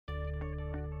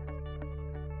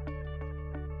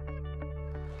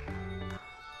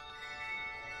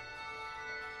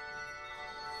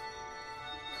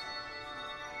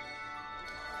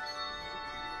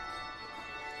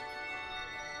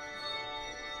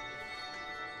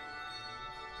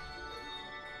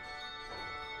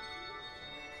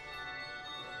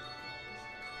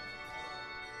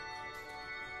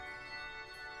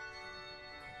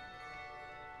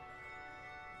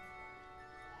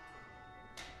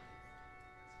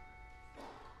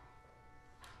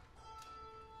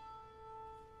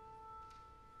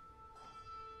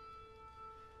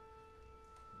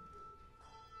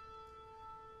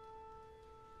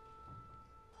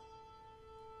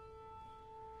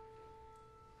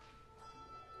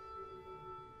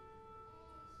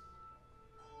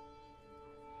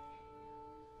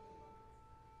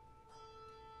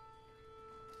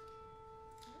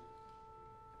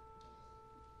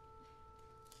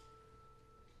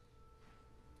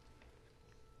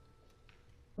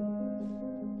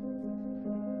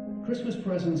Christmas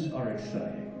presents are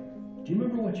exciting. Do you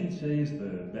remember what you'd say is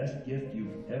the best gift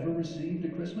you've ever received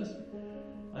at Christmas?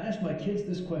 I asked my kids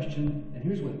this question, and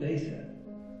here's what they said.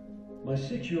 My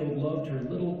 6-year-old loved her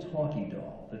little talkie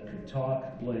doll that could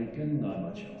talk, blink, and not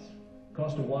much else. It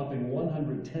cost a whopping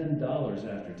 $110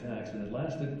 after tax, and it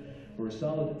lasted for a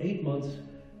solid 8 months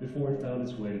before it found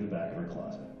its way to the back of her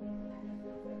closet.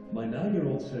 My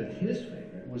 9-year-old said his favorite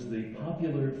was the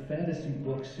popular fantasy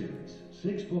book series.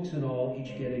 6 books in all,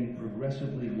 each getting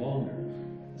progressively longer.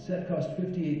 The set cost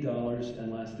 $58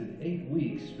 and lasted 8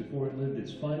 weeks before it lived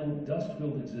its final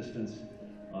dust-filled existence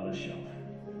on a shelf.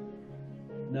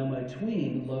 Now my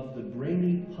tween loved the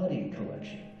Brainy Putty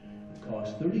collection. It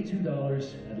cost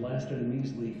 $32 and lasted a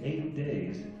measly 8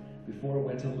 days before it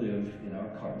went to live in our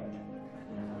carpet.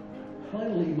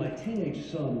 Finally, my teenage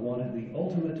son wanted the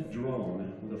ultimate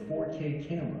drone with a 4K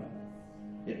camera.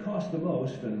 It cost the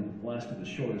most and lasted the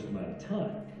shortest amount of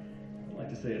time. I'd like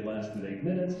to say it lasted 8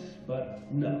 minutes, but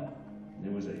no,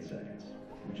 it was 8 seconds,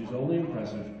 which is only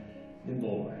impressive in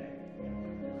Bulway.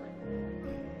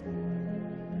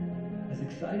 As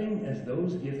exciting as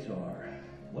those gifts are,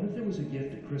 what if there was a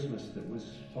gift at Christmas that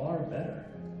was far better?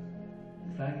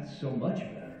 In fact, so much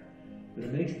better, that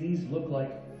it makes these look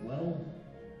like, well,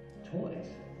 toys.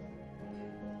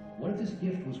 What if this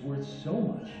gift was worth so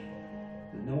much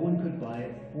that no one could buy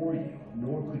it for you,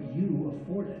 nor could you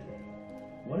afford it?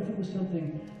 What if it was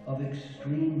something of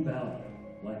extreme value,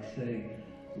 like, say,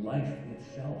 life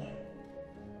itself?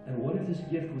 And what if this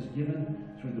gift was given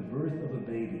through the birth of a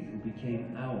baby who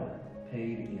became our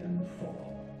paid-in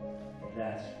full?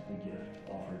 That's the gift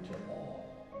offered to all.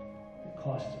 It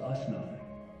costs us nothing,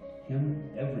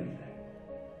 him everything,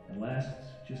 and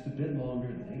lasts just a bit longer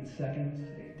than 8 seconds,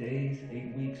 8 days,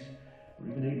 8 weeks,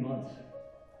 or even 8 months.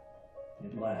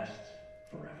 It lasts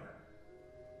forever.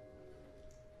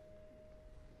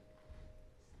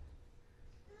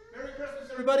 Merry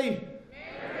Christmas, everybody. Merry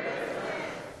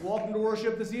Christmas. Welcome to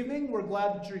worship this evening. We're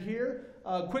glad that you're here.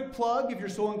 Quick plug, if you're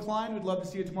so inclined, we'd love to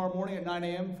see you tomorrow morning at 9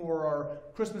 a.m. for our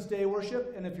Christmas Day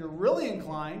worship. And if you're really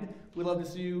inclined, we'd love to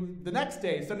see you the next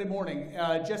day, Sunday morning.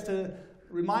 Just to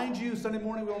remind you, Sunday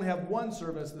morning we only have one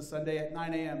service this Sunday at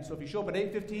 9 a.m. So if you show up at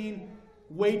 8:15,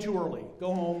 way too early.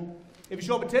 Go home. If you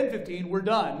show up at 10:15, we're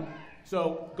done.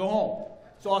 So go home.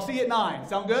 So I'll see you at 9.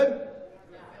 Sound good?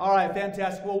 All right,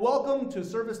 fantastic. Well, welcome to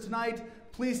service tonight.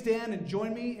 Please stand and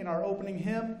join me in our opening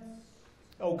hymn,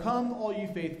 "O Come, All Ye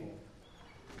Faithful."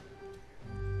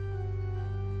 Thank you.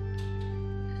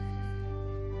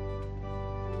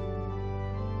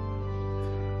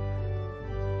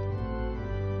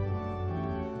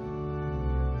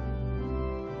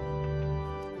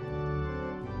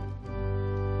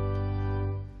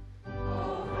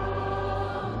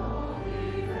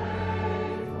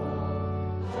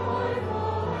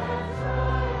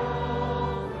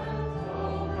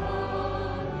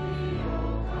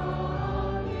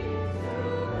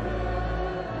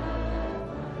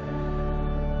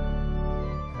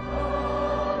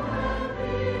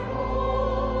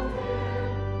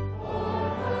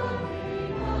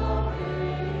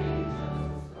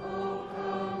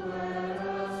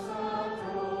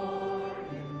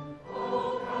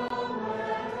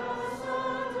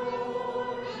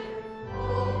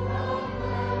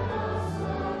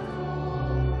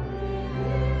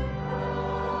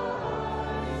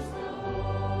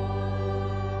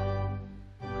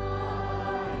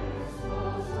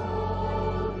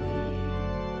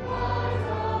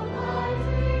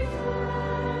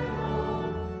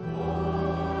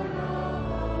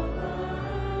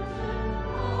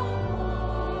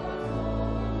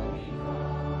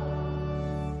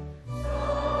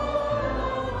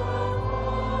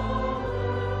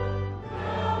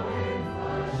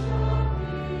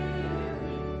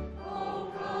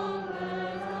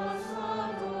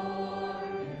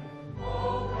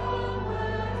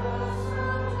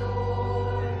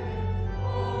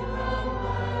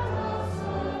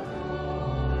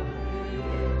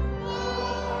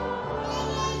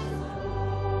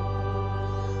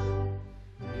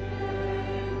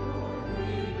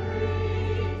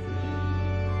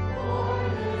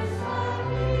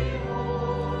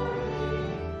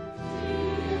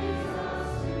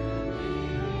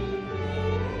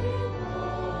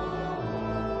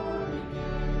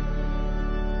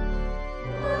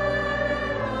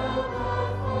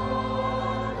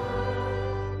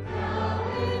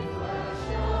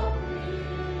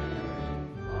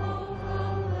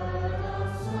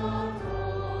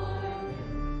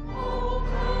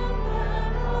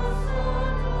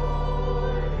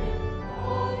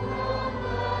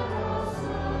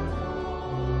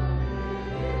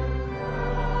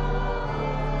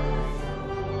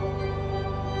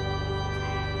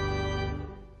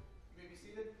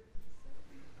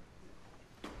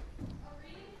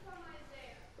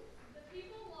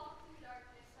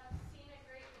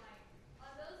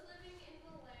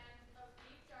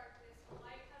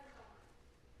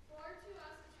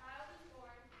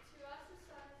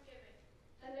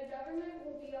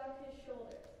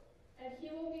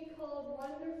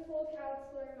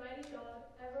 Counselor, Mighty God,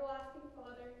 Everlasting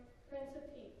Father, Prince of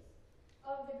Peace.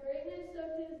 Of the greatness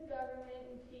of his government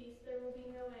and peace there will be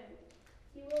no end.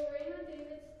 He will reign on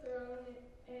David's throne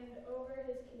and over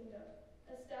his kingdom,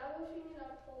 establishing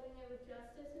and upholding it with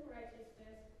justice and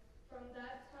righteousness from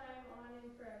that time on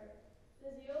and forever.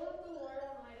 The zeal of the Lord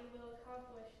Almighty will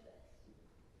accomplish this.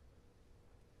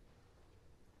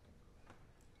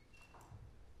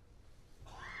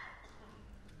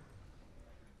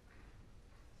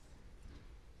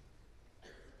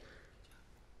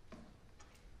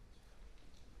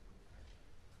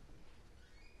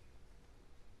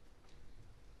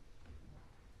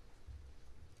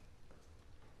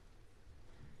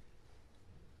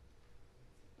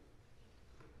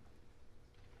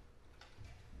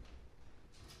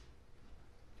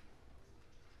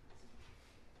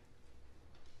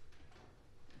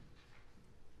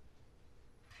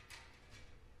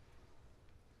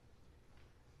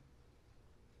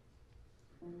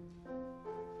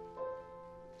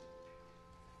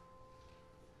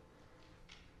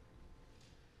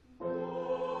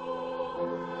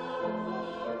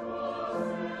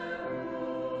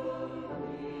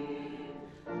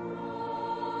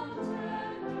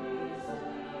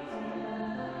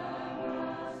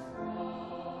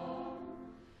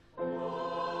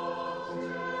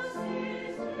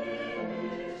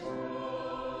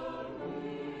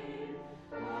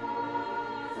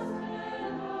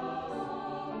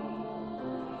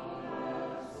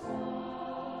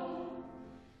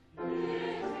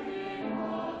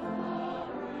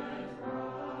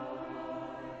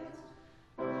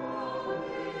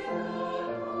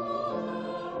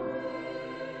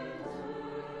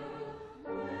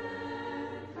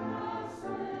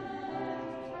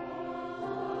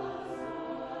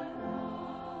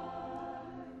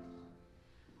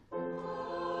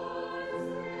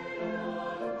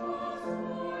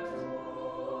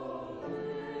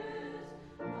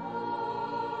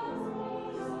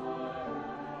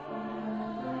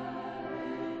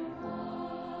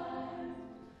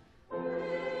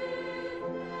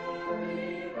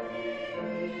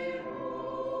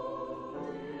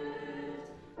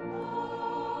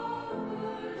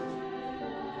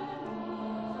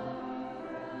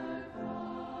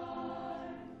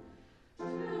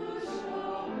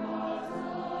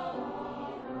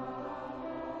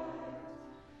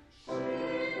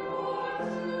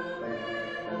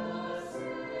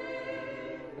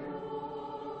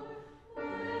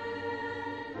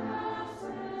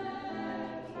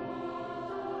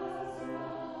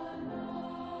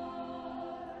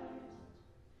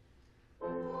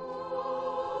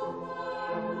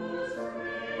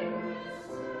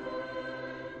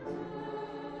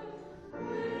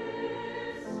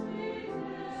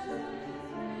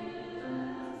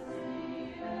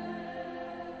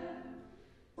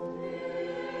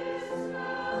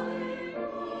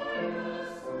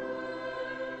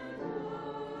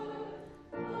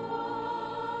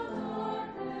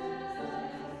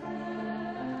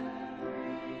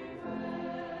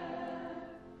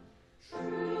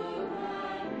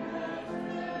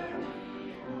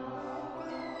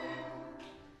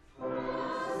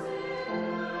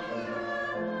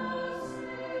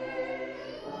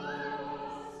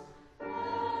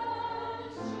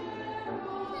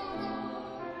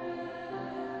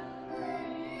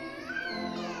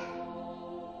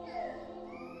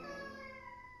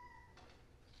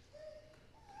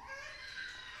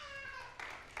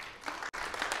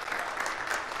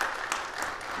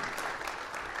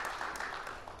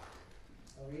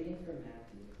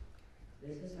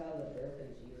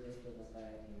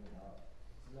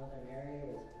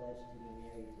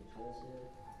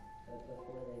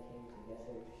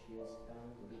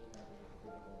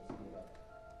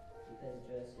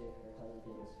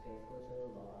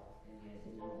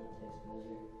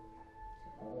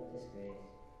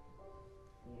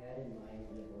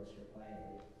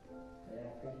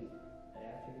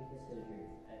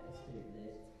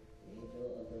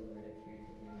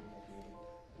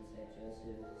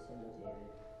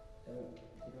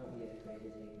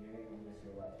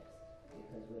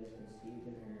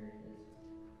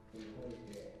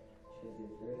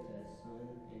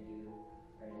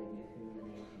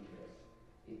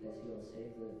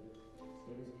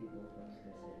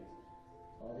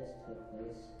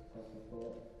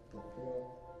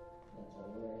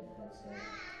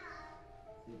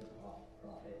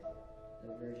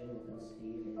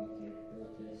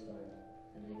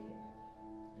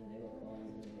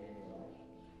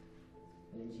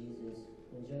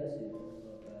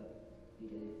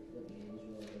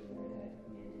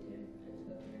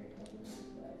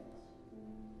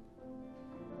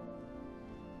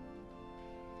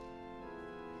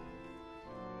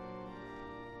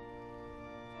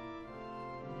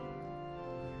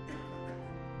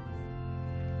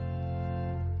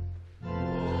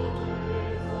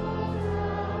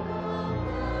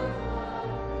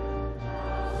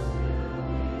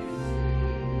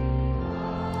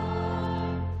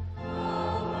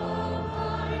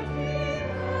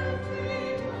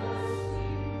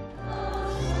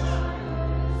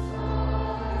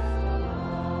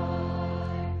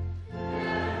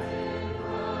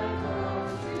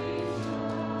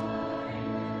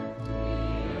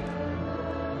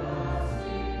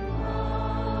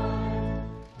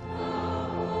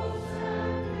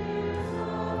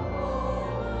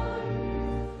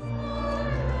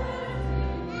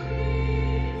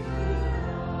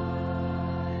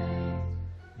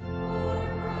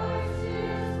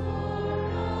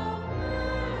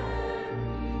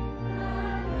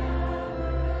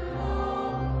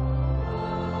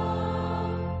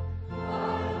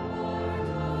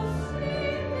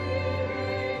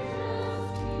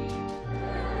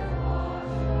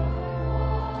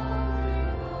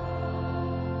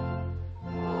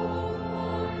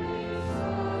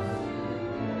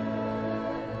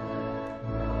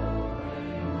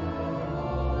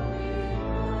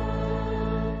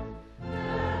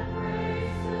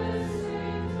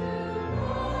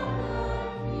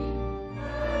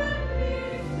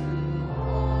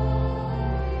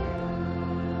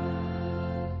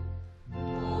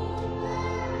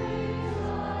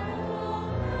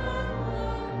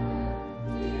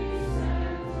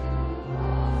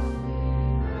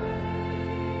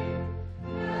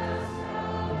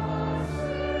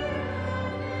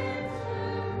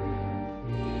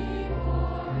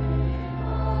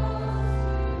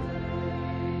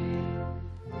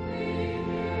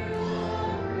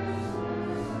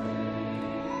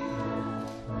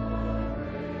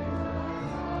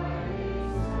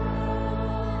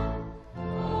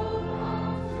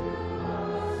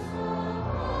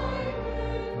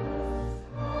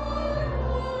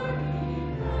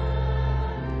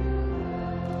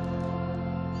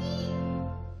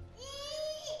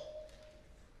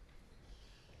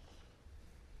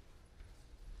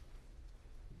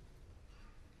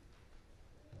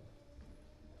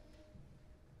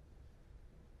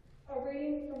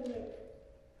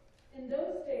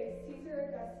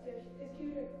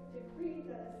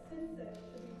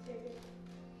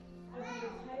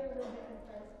 totally different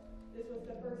place. This was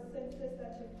the first census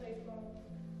that took place while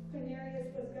Quirinius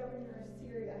was governor of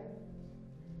Syria.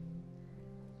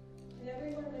 And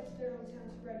everyone went to their own town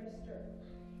to register.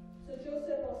 So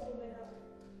Joseph also went up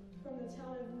from the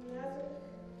town of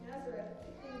Nazareth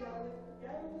in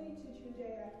Galilee to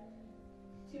Judea,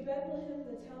 to Bethlehem,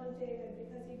 the town of David,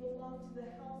 because he belonged to the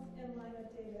house and line of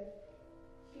David.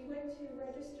 He went to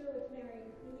register with Mary,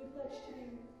 whom he pledged to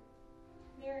be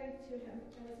married to him,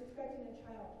 and was expecting a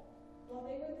child. While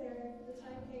they were there, the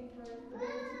time came for the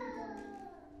baby to be born,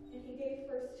 and he gave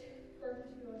birth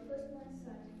to a firstborn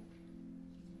son.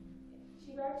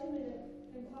 She wrapped him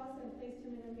in cloths and placed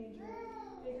him in a manger,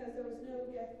 because there was no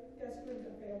guest room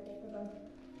available for them.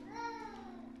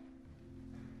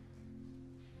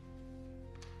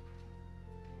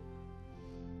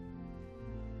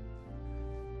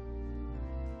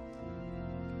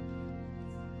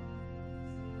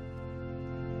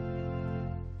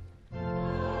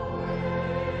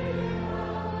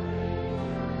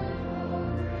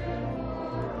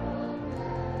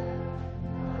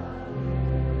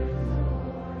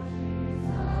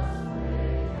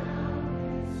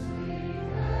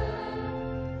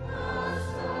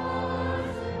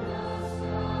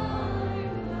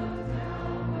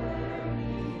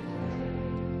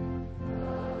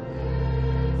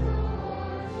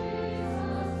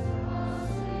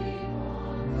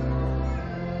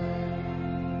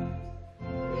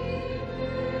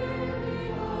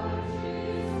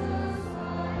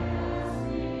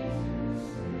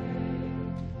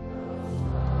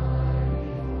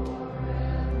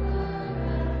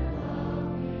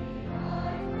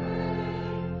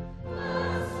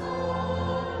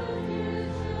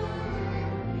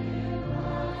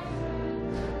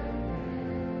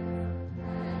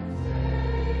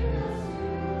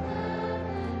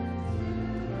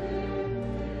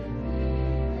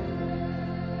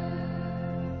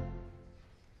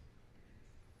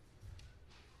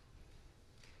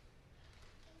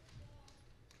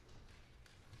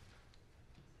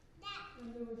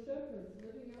 And there were shepherds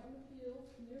living out in the fields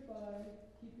nearby,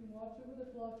 keeping watch over the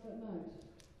flocks at night.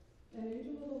 An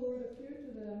angel of the Lord appeared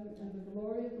to them, and the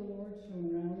glory of the Lord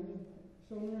shone around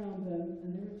them, and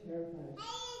they were terrified.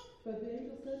 But the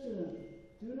angel said to them,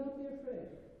 "Do not be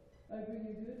afraid. I bring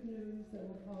you good news that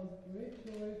will cause great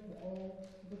joy for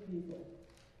all the people.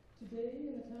 Today,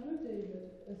 in the town of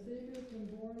David, a Savior has been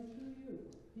born to you.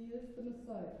 He is the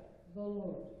Messiah, the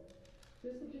Lord.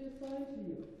 This will be a sign to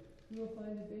you. You will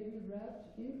find a baby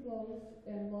wrapped in clothes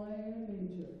and lying in a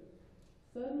manger."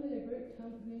 Suddenly a great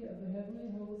company of the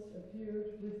heavenly host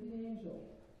appeared with the angel,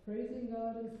 praising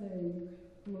God and saying,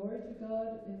 "Glory to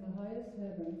God in the highest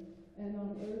heaven, and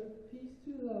on earth peace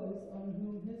to those on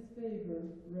whom his favor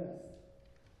rests."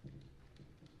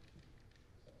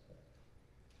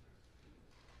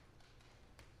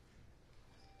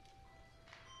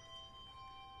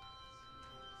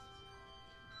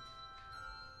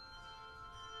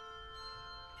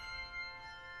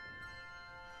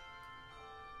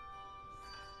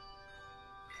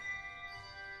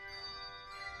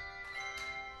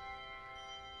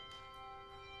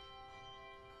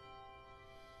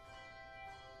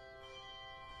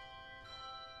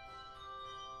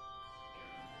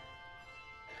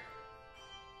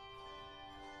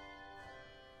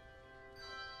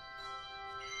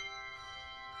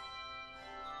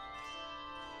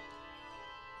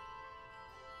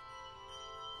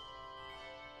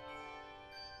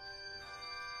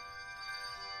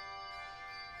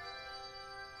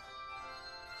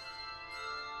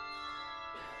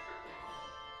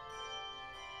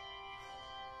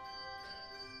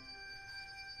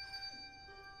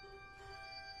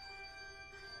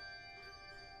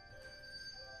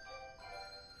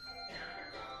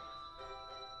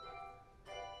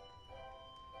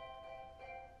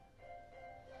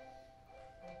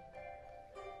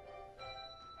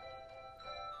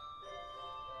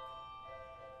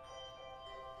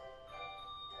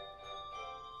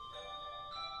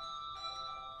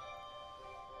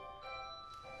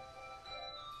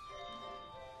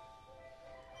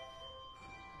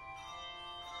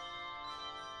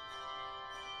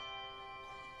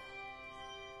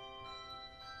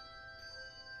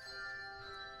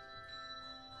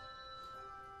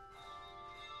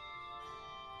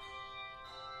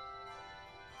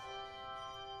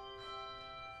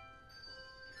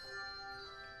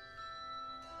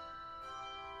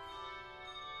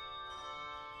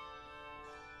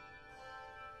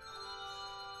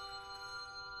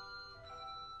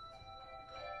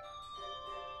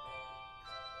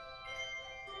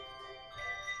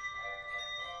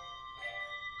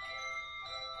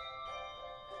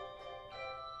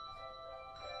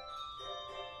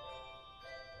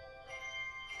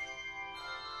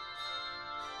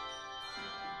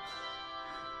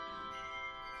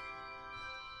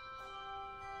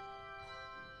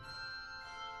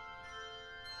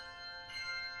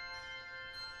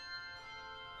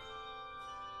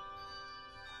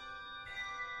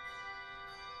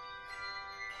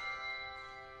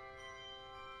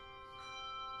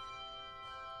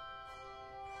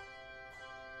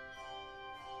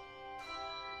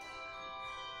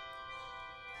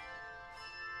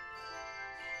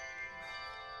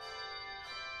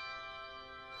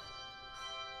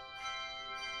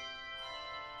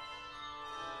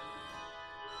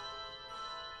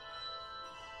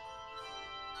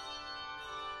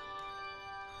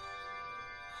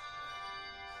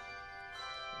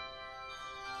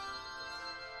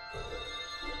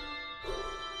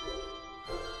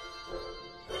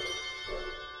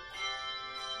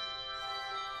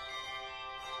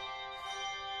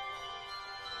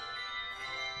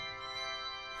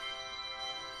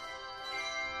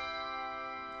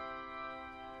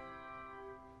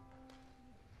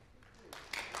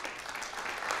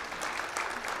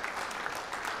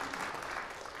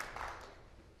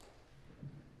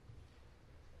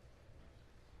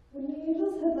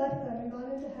 left them and gone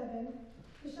into heaven,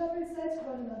 the shepherds said to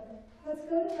one another, "Let's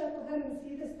go to Bethlehem and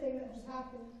see this thing that has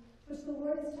happened, which the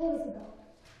Lord has told us about."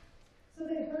 So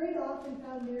they hurried off and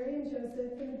found Mary and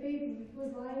Joseph and the baby who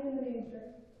was lying in the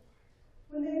manger.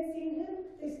 When they had seen him,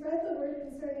 they spread the word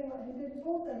concerning what had been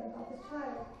told them about the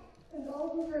child, and all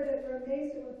who heard it were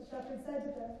amazed at what the shepherds said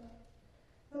to them.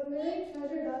 But Mary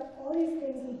treasured up all these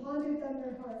things and pondered them in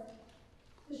her heart.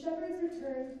 The shepherds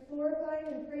returned, glorifying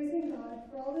and praising God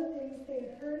for all the things they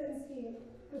had heard and seen,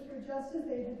 which were just as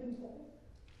they had been told.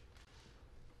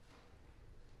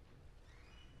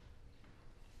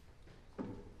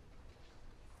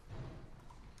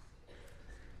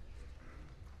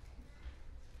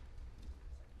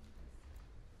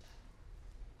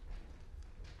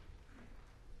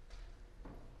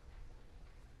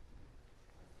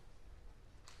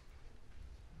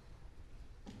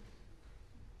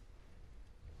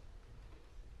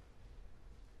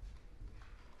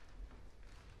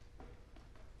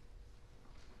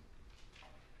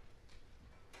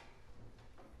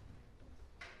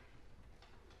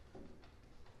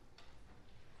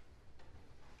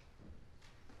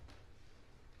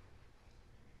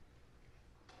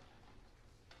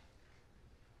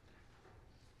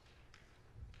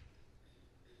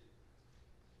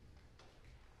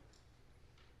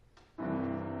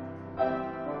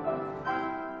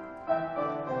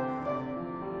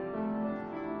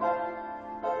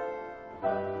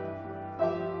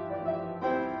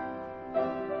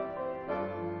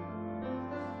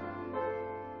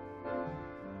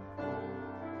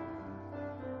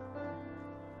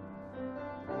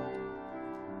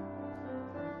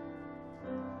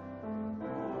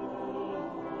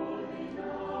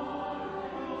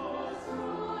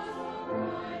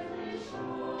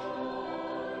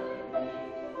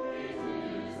 Is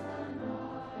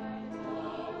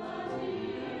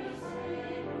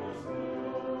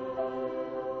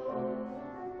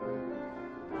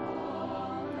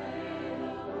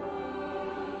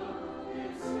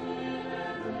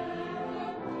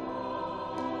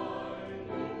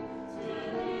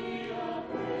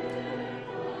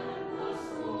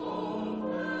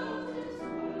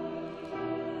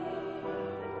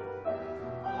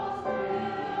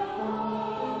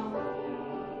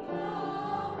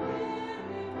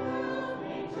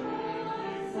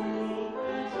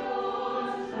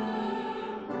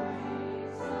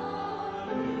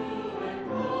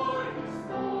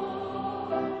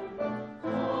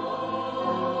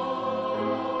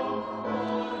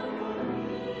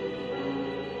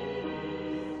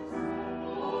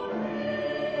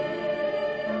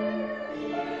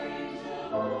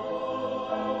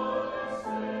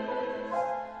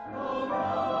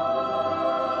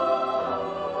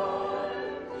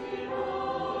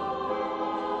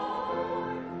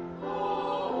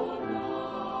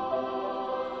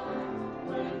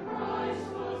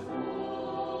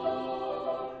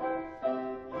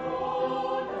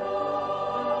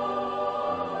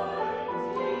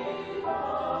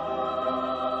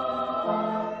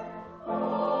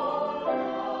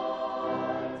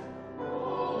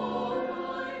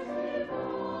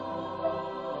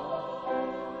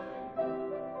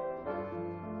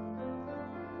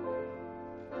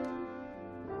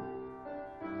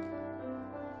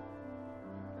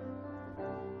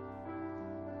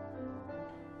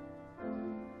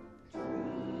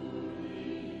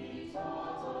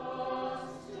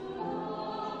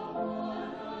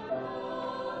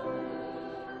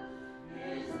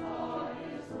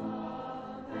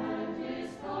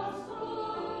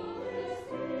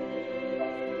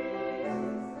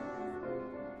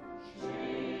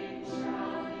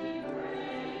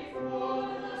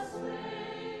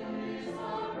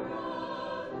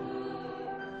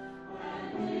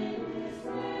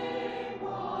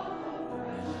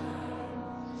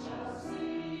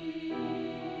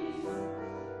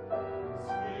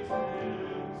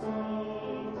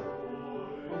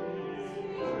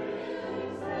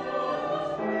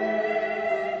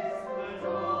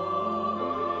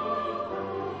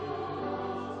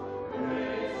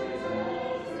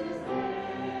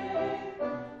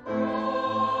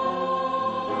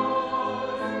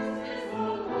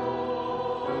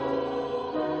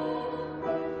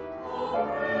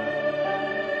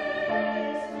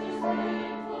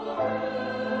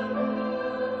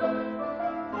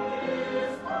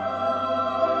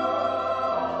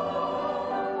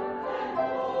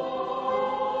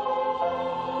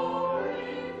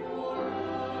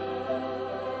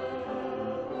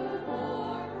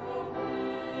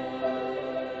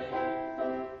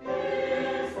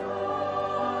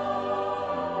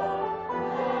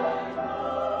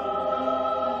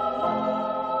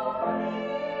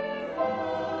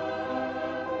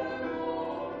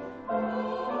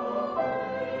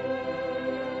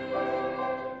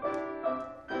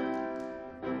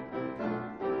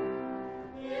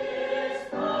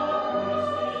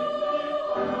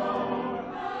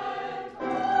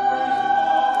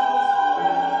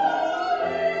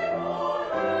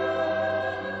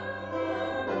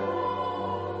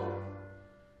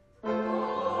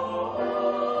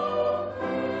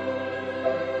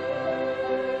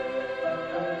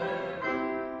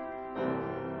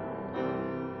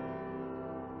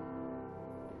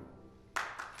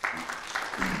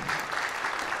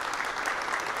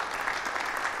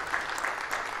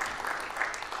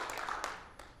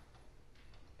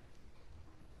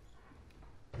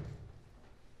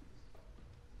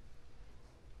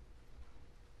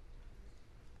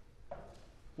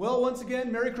Well, once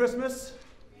again, Merry Christmas.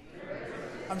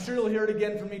 I'm sure you'll hear it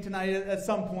again from me tonight at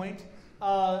some point.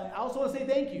 I also want to say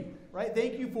thank you, right?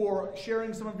 Thank you for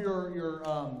sharing some of your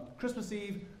Christmas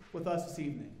Eve with us this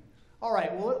evening. All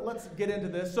right, well, let's get into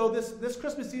this. So this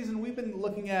Christmas season, we've been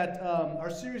looking at,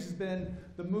 our series has been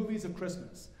the movies of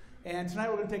Christmas. And tonight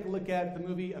we're going to take a look at the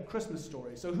movie A Christmas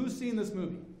Story. So who's seen this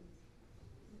movie?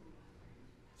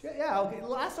 Yeah, okay.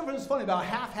 Last summer it was funny, about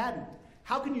half hadn't.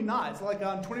 How can you not? It's like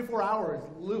on 24 hours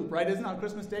loop, right? Isn't it on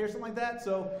Christmas Day or something like that?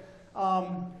 So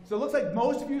it looks like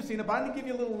most of you have seen it, but I'm going to give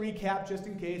you a little recap just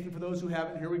in case, and for those who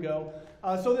haven't, here we go.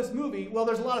 So this movie, well,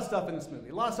 there's a lot of stuff in this movie.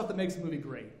 A lot of stuff that makes a movie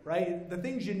great, right? The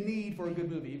things you need for a good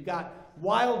movie. You've got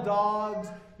wild dogs.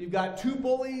 You've got two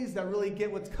bullies that really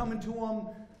get what's coming to them.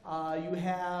 You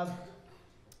have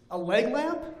a leg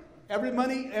lamp. Every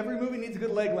movie needs a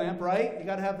good leg lamp, right? You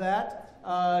got to have that.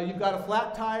 You've got a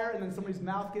flat tire, and then somebody's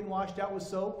mouth getting washed out with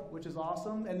soap, which is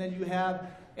awesome. And then you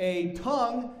have a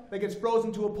tongue that gets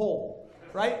frozen to a pole,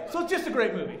 right? So it's just a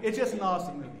great movie. It's just an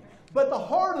awesome movie. But the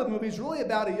heart of the movie is really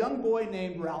about a young boy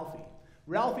named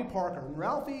Ralphie Parker. And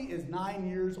Ralphie is 9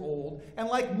 years old. And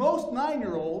like most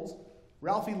 9-year-olds,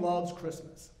 Ralphie loves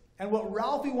Christmas. And what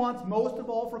Ralphie wants most of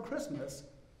all for Christmas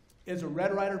is a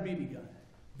Red Ryder BB gun.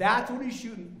 That's what he's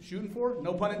shooting for,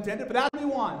 no pun intended, but that's what he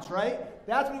wants, right?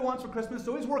 That's what he wants for Christmas,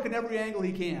 so he's working every angle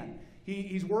he can.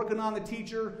 He's working on the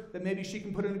teacher, that maybe she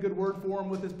can put in a good word for him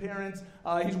with his parents.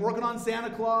 He's working on Santa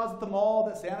Claus at the mall,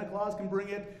 that Santa Claus can bring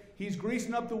it. He's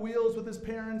greasing up the wheels with his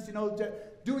parents,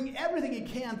 doing everything he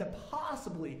can to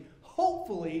possibly,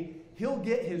 hopefully, he'll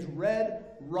get his Red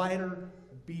Ryder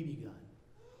BB gun.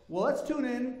 Well, let's tune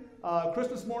in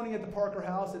Christmas morning at the Parker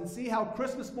house and see how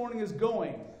Christmas morning is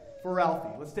going for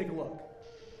Ralphie. Let's take a look.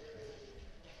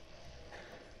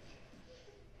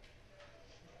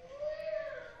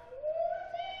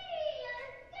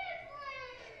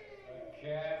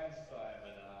 Again,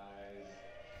 Simon-Eyes.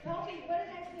 Ralphie, what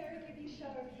did I Claire give you show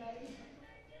everybody?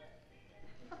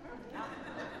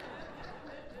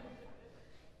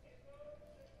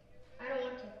 I don't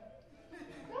want to.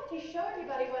 Ralphie, show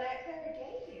everybody what Aunt Clara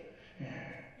gave you.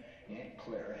 Aunt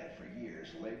Clara had for years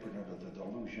labored under the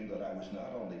delusion that I was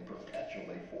not only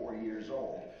perpetually 4 years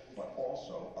old, but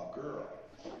also a girl.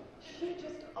 She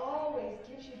just always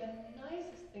gives you the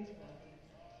nicest things, Ralphie.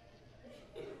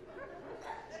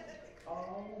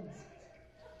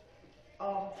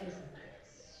 Oh, isn't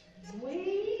it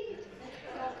sweet?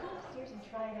 Now go upstairs and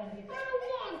try it on me. I don't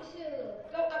want to.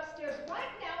 Go upstairs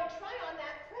right now and try on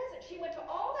that present. She went to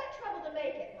all that trouble to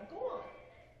make it. Now go on.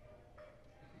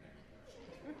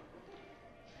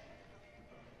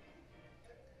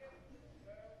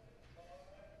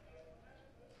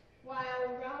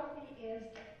 While Ralphie is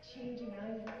changing, I'm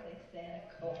going to play Santa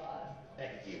Claus.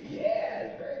 Thank you.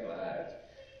 Yes, very much.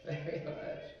 Very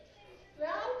much.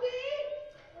 Ralphie,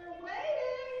 we're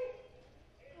waiting.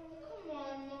 Oh, come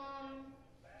on, Mom.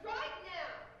 Right now.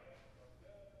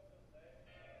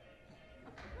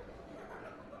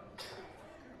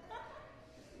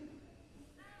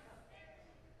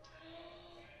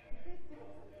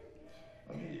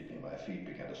 Immediately my feet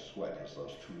began to sweat as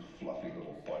those two fluffy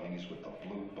little bunnies with the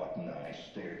blue button eyes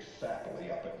stared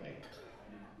sappily up at me.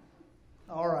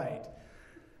 All right.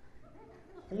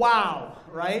 Wow,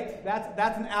 right?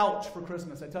 That's an ouch for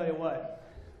Christmas, I tell you what.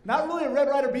 Not really a Red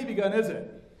Ryder BB gun, is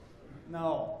it?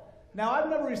 No. Now, I've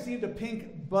never received a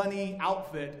pink bunny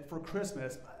outfit for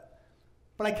Christmas,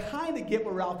 but I kind of get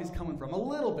where Ralphie's coming from, a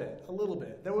little bit.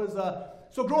 There was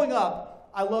so growing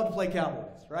up, I loved to play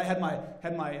cowboys, right? I had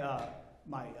my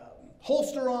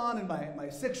holster on and my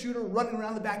six-shooter, running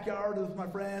around the backyard with my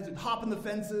friends and hopping the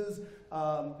fences,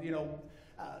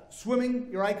 swimming,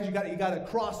 right? Because you got to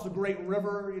cross the great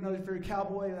river, if you're a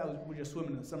cowboy. We're just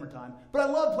swimming in the summertime. But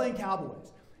I love playing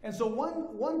cowboys. And so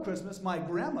one Christmas, my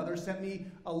grandmother sent me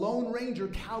a Lone Ranger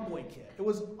cowboy kit. It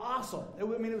was awesome. It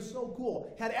was so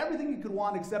cool. It had everything you could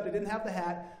want, except it didn't have the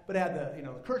hat, but it had the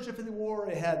kerchief that he wore.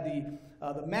 It had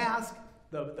the mask,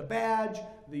 the badge,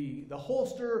 the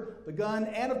holster, the gun,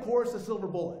 and of course the silver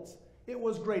bullets. It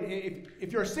was great.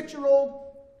 If you're a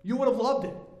 6-year-old, you would have loved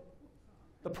it.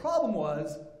 The problem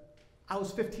was, I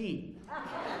was 15,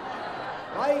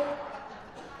 right?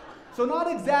 So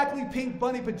not exactly pink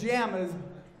bunny pajamas,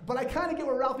 but I kind of get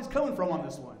where Ralphie's coming from on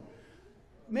this one.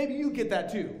 Maybe you get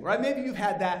that too, right? Maybe you've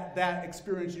had that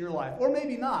experience in your life, or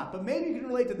maybe not, but maybe you can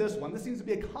relate to this one. This seems to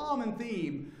be a common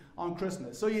theme on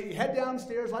Christmas. So you head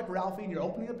downstairs like Ralphie, and you're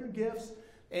opening up your gifts,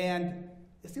 and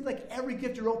it seems like every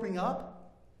gift you're opening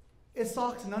up is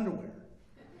socks and underwear.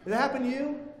 Did that happen to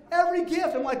you? Every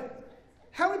gift, I'm like,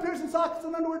 how many pairs of socks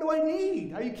and underwear do I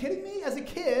need? Are you kidding me? As a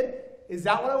kid, is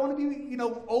that what I want to be,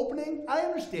 opening? I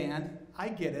understand. I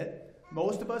get it.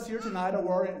 Most of us here tonight are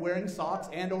wearing socks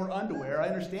and or underwear. I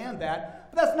understand that.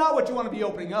 But that's not what you want to be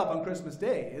opening up on Christmas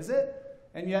Day, is it?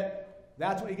 And yet,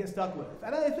 that's what you get stuck with.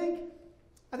 And I think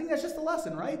that's just a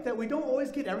lesson, right? That we don't always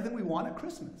get everything we want at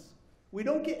Christmas. We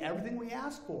don't get everything we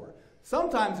ask for.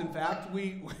 Sometimes, in fact,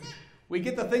 we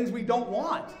get the things we don't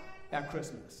want at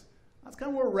Christmas. That's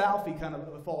kind of where Ralphie kind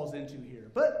of falls into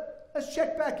here. But let's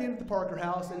check back in at the Parker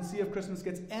house and see if Christmas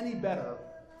gets any better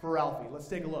for Ralphie. Let's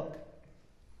take a look.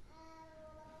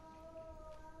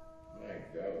 My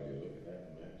God, would you look at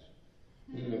that mess?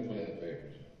 Who's going to play the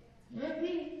papers? Not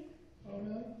me. Oh,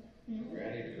 no?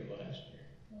 Granny did it last year.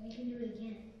 Well, we can do it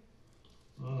again.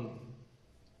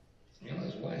 You know,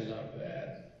 this wine's not bad.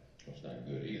 Well, it's not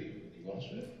good either. You want to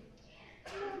sip?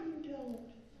 No, you don't.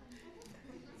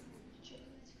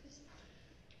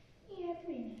 Yeah,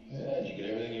 pretty nice. Yeah, did you get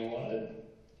everything you wanted?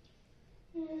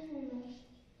 Almost.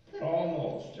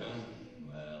 Almost, huh?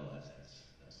 Well, that's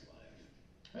life.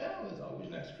 Well, there's always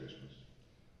next Christmas.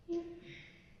 Yeah.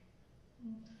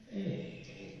 Hey,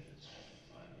 it's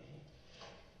funny.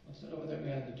 What's that over there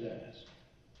behind the desk?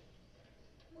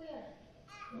 Where?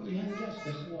 Oh, behind the desk,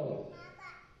 this wall.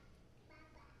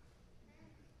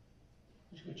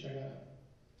 You should go check it out.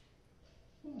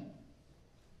 Come on.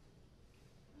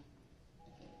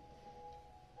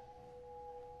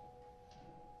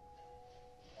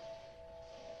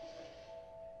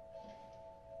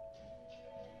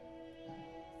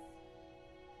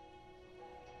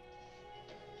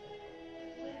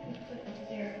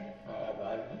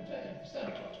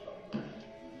 Santa Claus probably.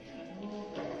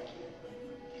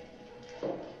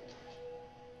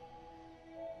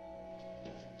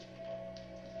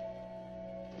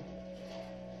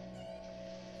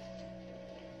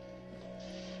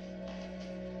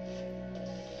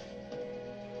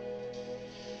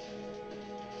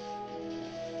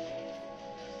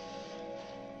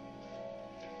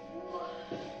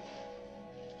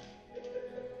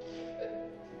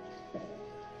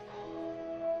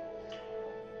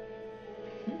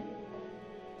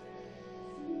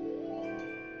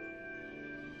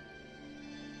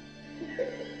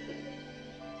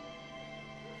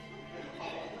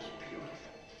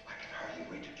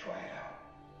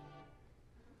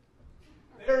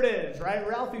 There it is, right?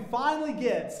 Ralphie finally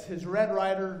gets his Red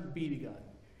Ryder BB gun.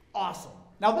 Awesome.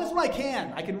 Now, this one I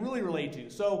can really relate to.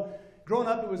 So, growing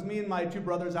up, it was me and my two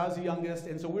brothers. I was the youngest,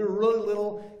 and so we were really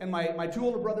little, and my two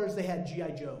older brothers, they had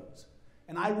G.I. Joes.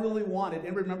 And I really wanted,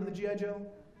 anybody remember the G.I. Joe?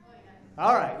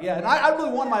 All right, yeah, and I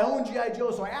really wanted my own G.I.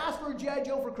 Joe, so I asked for a G.I.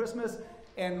 Joe for Christmas,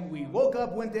 and we woke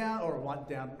up, went down,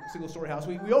 single-story house.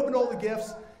 We opened all the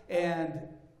gifts, and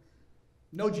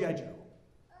no G.I. Joe.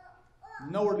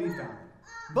 Nowhere to be found.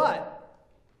 But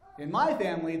in my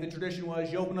family, the tradition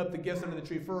was you open up the gifts under the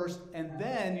tree first, and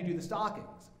then you do the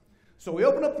stockings. So we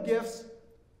opened up the gifts,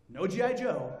 no G.I.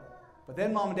 Joe, but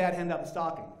then Mom and Dad handed out the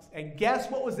stockings. And guess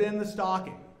what was in the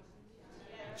stocking?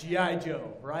 G.I.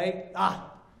 Joe, right?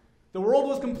 The world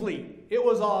was complete. It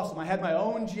was awesome. I had my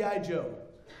own G.I. Joe.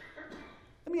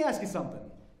 Let me ask you something.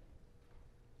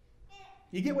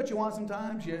 You get what you want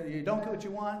sometimes. You don't get what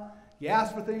you want. You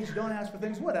ask for things. You don't ask for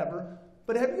things. Whatever.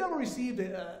 But have you ever received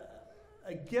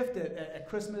a gift at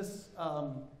Christmas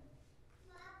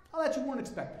that you weren't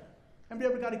expecting? Have you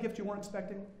ever got a gift you weren't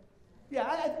expecting?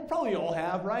 Yeah, probably you all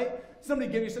have, right? Somebody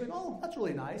give you something, oh, that's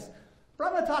really nice. But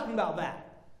I'm not talking about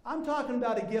that. I'm talking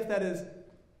about a gift that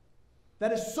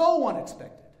is so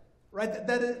unexpected, right?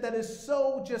 That is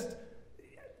so just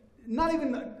not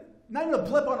even a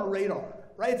blip on a radar,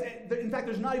 right? In fact,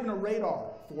 there's not even a radar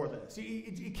for this.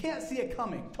 You can't see it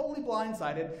coming, totally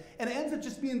blindsided, and it ends up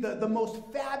just being the most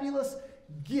fabulous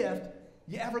gift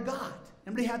you ever got.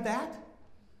 Anybody had that?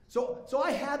 So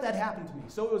I had that happen to me.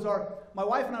 So it was my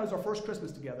wife and I was our first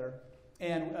Christmas together,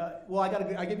 and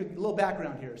I give you a little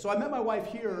background here. So I met my wife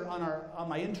here on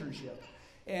my internship,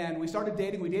 and we started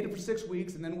dating. We dated for 6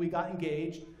 weeks, and then we got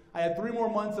engaged. I had 3 more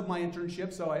months of my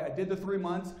internship, so I did the 3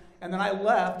 months. And then I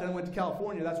left and went to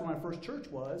California. That's where my first church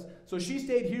was. So she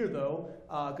stayed here, though,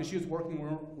 because she was working.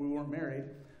 We weren't married.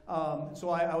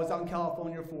 So I was out in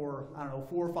California for, 4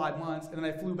 or 5 months. And then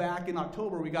I flew back in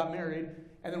October. We got married.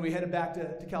 And then we headed back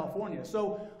to California.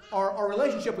 So our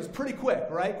relationship was pretty quick,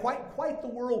 right? Quite the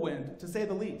whirlwind, to say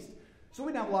the least. So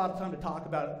we didn't have a lot of time to talk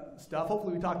about stuff.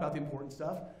 Hopefully we talk about the important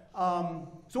stuff.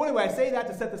 So anyway, I say that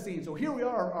to set the scene. So here we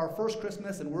are, our first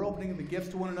Christmas, and we're opening the gifts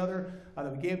to one another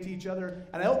that we gave to each other.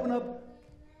 And I open up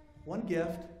one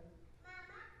gift,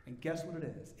 and guess what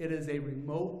it is? It is a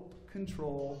remote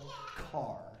control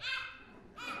car.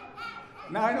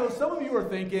 Now I know some of you are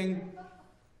thinking,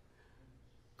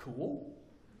 cool,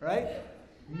 right?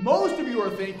 Most of you are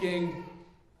thinking,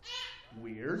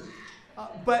 weird.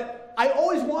 But I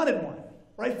always wanted one,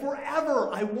 right? Forever,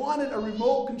 I wanted a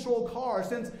remote control car.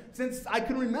 Since I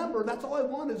can remember, that's all I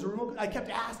wanted is a remote. I kept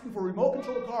asking for a remote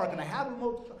control car. Can I have a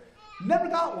remote control? Never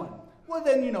got one. Well,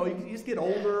 then, you just get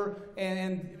older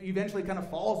and eventually kind of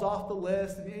falls off the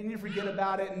list and you forget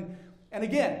about it. And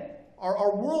again,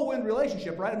 our whirlwind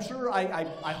relationship, right? I'm sure, I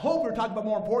hope we're talking about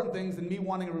more important things than me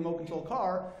wanting a remote control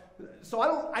car. So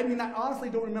I honestly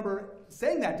don't remember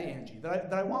saying that to Angie,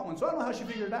 that I want one. So I don't know how she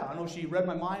figured it out. I don't know if she read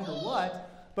my mind or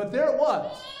what, but there it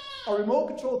was, a remote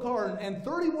control car. And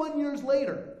 31 years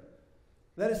later,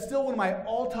 that is still one of my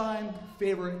all-time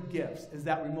favorite gifts, is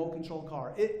that remote control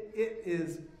car. It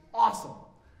is awesome.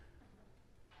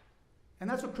 And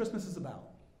that's what Christmas is about.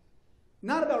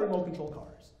 Not about remote control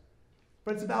cars,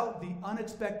 but it's about the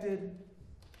unexpected,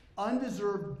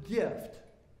 undeserved gift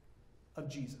of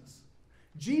Jesus.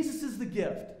 Jesus is the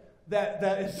gift that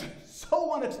is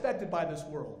so unexpected by this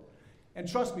world. And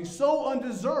trust me, so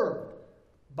undeserved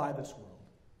by this world.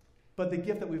 But the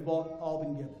gift that we've all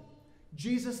been given.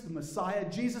 Jesus, the Messiah,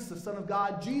 Jesus, the Son of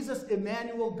God, Jesus,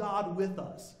 Emmanuel, God with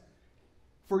us.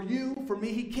 For you, for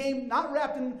me, he came not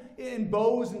wrapped in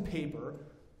bows and paper,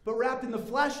 but wrapped in the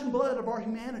flesh and blood of our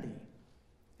humanity.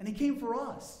 And he came for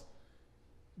us.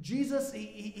 Jesus,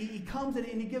 he comes and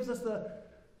he gives us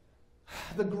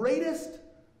the greatest,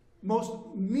 most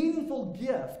meaningful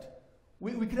gift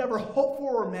we could ever hope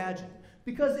for or imagine.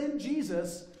 Because in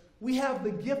Jesus, we have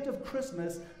the gift of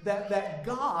Christmas that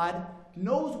God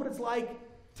knows what it's like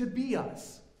to be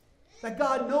us. That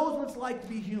God knows what it's like to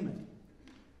be human.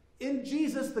 In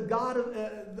Jesus, the God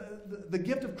of the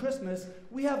gift of Christmas,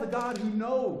 we have the God who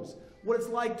knows what it's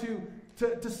like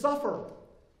to suffer.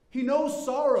 He knows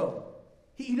sorrow.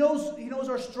 He knows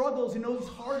our struggles. He knows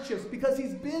hardships because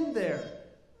he's been there.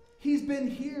 He's been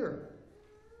here.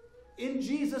 In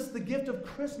Jesus, the gift of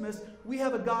Christmas, we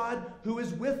have a God who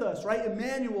is with us, right?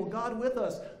 Emmanuel, God with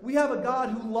us. We have a God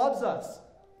who loves us,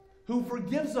 who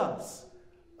forgives us,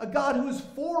 a God who is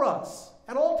for us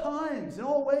at all times, in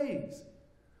all ways.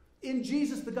 In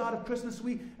Jesus, the God of Christmas,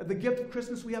 the gift of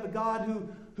Christmas, we have a God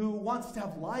who wants us to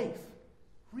have life,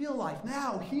 real life,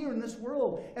 now, here in this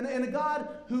world, and a God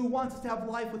who wants us to have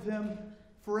life with him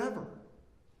forever.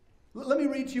 Let me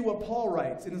read to you what Paul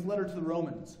writes in his letter to the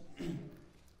Romans.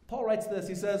 Paul writes this,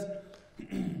 he says,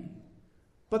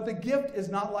 "But the gift is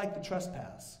not like the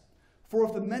trespass. For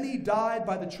if the many died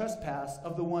by the trespass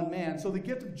of the one man," so the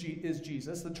gift is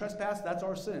Jesus, the trespass, that's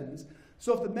our sins.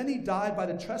 "So if the many died by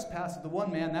the trespass of the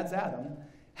one man," that's Adam,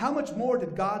 "how much more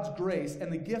did God's grace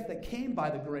and the gift that came by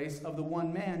the grace of the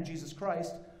one man, Jesus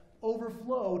Christ,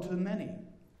 overflow to the many?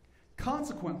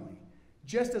 Consequently,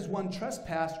 just as one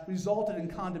trespass resulted in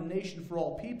condemnation for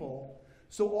all people,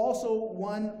 so also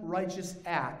one righteous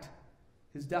act,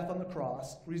 his death on the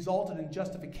cross, resulted in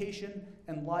justification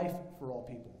and life for all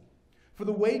people. For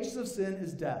the wages of sin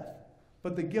is death,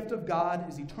 but the gift of God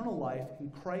is eternal life in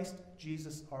Christ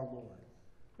Jesus our Lord."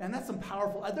 And that's some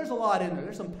powerful, there's a lot in there.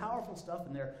 There's some powerful stuff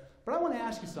in there. But I want to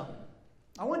ask you something.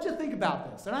 I want you to think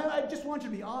about this. And I just want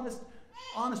you to be honest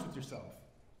with yourself.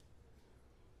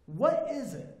 What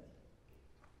is it?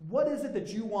 What is it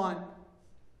that you want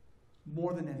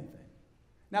more than anything?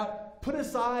 Now, put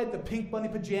aside the pink bunny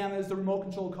pajamas, the remote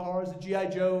control cars, the G.I.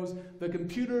 Joes, the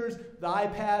computers, the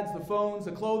iPads, the phones,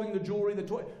 the clothing, the jewelry,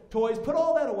 the toys. Put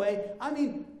all that away. I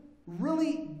mean,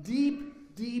 really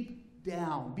deep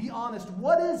down. Be honest.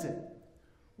 What is it?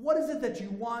 What is it that you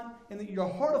want and that your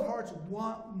heart of hearts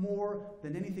want more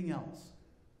than anything else?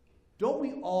 Don't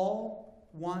we all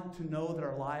want to know that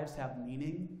our lives have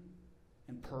meaning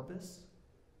and purpose?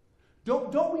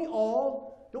 Don't we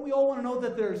all want to know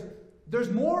that there's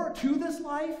more to this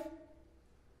life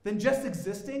than just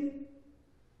existing?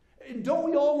 And don't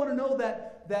we all want to know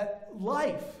that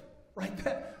life, right?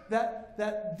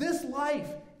 That this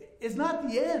life is not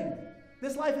the end.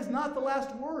 This life is not the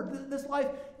last word. This life,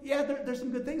 yeah, there's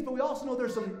some good things, but we also know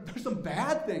there's some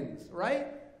bad things, right?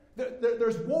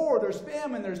 There's war, there's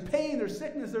famine, there's pain, there's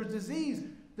sickness, there's disease,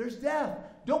 there's death.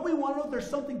 Don't we want to know there's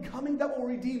something coming that will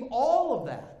redeem all of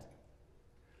that?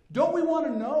 Don't we want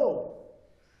to know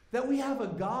that we have a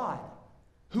God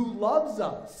who loves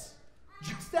us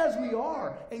just as we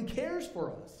are and cares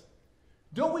for us?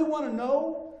 Don't we want to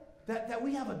know that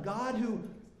we have a God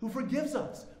who forgives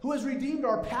us, who has redeemed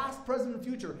our past, present, and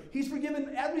future? He's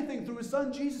forgiven everything through his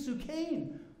son Jesus, who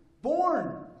came,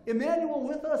 born, Emmanuel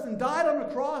with us, and died on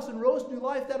the cross and rose to new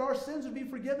life that our sins would be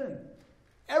forgiven.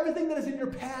 Everything that is in your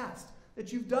past,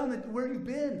 that you've done, where you've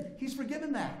been, he's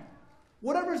forgiven that.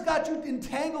 Whatever's got you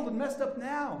entangled and messed up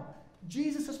now,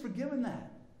 Jesus has forgiven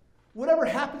that. Whatever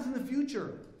happens in the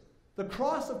future, The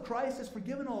cross of Christ has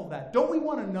forgiven all of that. Don't we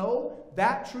want to know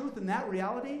that truth and that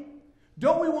reality?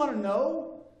 Don't we want to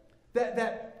know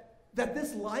that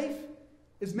this life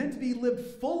is meant to be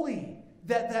lived fully?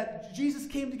 That Jesus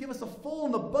came to give us a full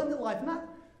and abundant life,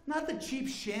 not the cheap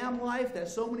sham life that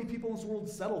so many people in this world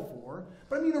settle for,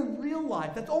 but I mean a real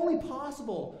life that's only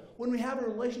possible when we have a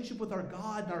relationship with our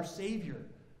God and our Savior.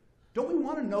 Don't we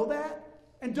want to know that?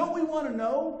 And don't we want to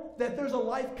know that there's a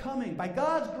life coming, by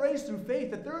God's grace through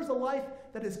faith, that there is a life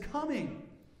that is coming,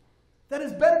 that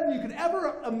is better than you could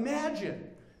ever imagine?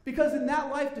 Because in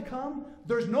that life to come,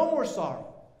 there's no more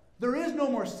sorrow. There is no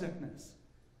more sickness.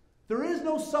 There is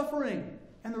no suffering,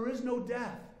 and there is no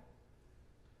death.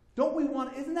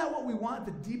 Isn't that what we want at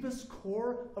the deepest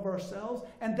core of ourselves?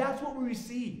 And that's what we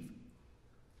receive.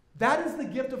 That is the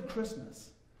gift of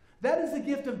Christmas. That is the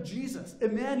gift of Jesus,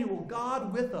 Emmanuel,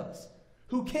 God with us,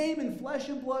 who came in flesh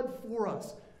and blood for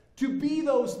us, to be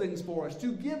those things for us,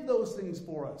 to give those things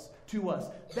for us, to us.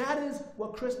 That is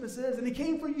what Christmas is. And he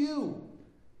came for you,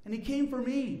 and he came for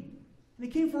me, and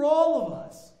he came for all of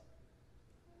us.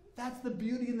 That's the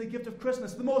beauty and the gift of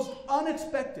Christmas, the most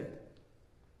unexpected,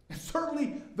 and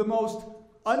certainly the most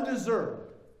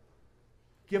undeserved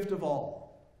gift of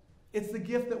all. It's the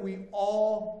gift that we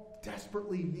all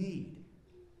desperately need.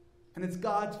 And it's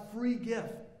God's free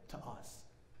gift to us,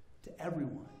 to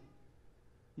everyone.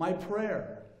 My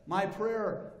prayer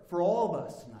for all of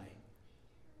us tonight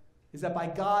is that by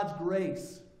God's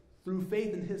grace, through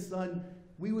faith in his Son,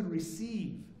 we would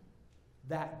receive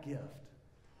that gift,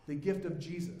 the gift of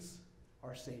Jesus,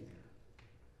 our Savior.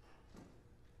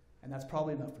 And that's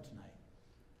probably enough for tonight.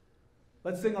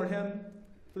 Let's sing our hymn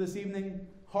for this evening.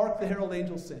 Hark the herald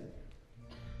angels sing.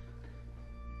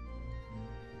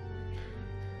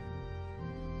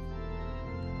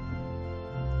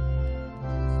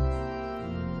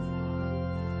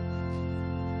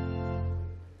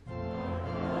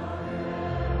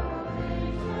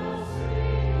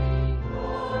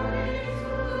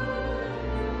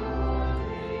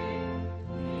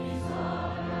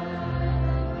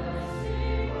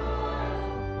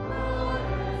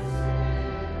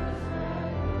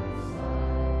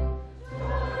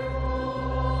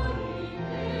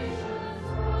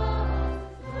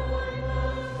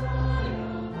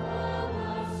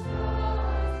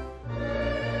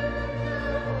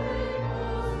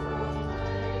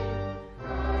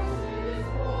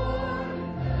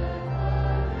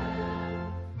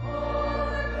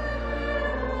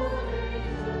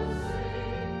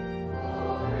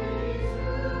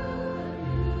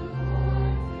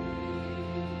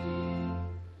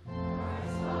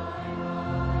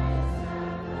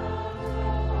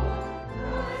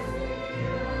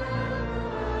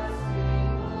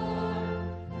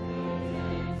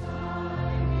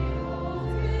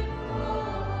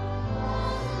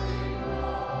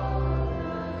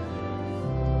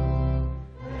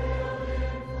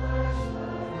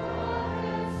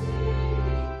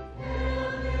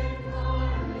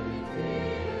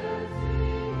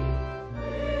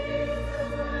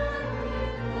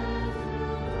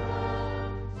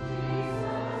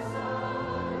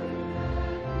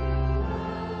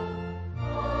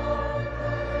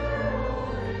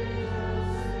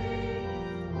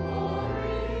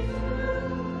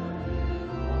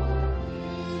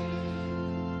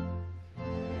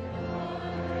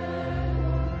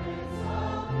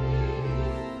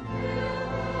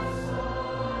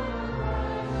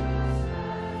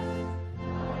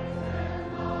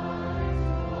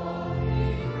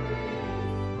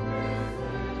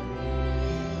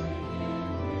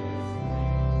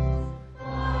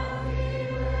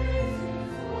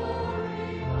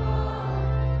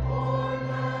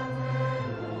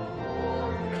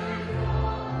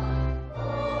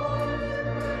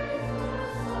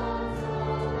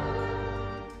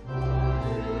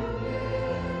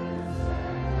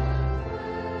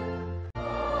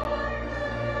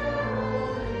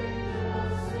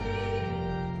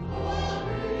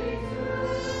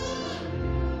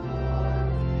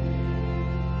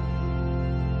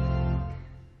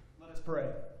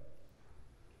 Pray.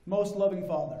 Most loving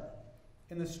Father,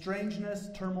 in the strangeness,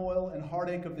 turmoil, and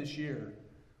heartache of this year,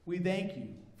 we thank you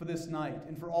for this night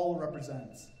and for all it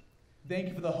represents. Thank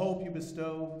you for the hope you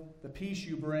bestow, the peace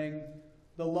you bring,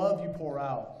 the love you pour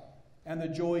out, and the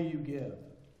joy you give.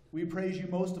 We praise you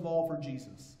most of all for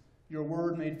Jesus, your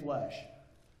word made flesh.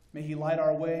 May he light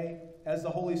our way as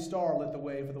the holy star lit the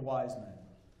way for the wise men.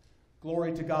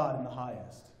 Glory to God in the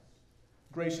highest.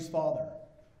 Gracious Father,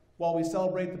 while we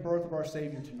celebrate the birth of our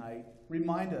Savior tonight,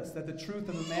 remind us that the truth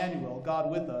of Emmanuel, God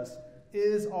with us,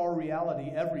 is our reality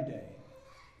every day.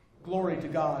 Glory to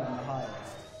God in the highest.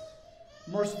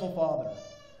 Merciful Father,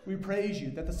 We praise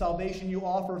you that the salvation you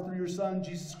offer through your Son,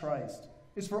 Jesus Christ,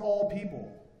 is for all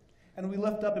people. And we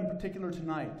lift up in particular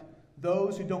tonight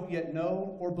those who don't yet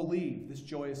know or believe this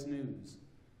joyous news.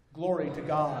 Glory to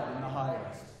God in the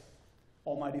highest.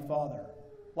 Almighty Father,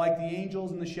 like the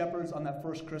angels and the shepherds on that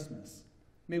first Christmas,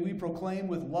 may we proclaim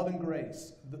with love and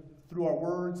grace, through our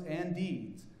words and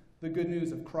deeds, the good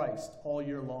news of Christ all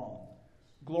year long.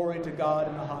 Glory to God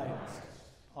in the highest.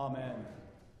 Amen.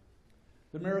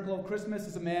 The miracle of Christmas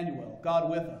is Emmanuel, God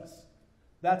with us.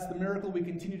 That's the miracle we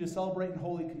continue to celebrate in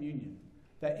Holy Communion.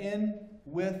 That in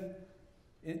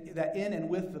and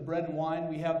with the bread and wine,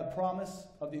 we have the promise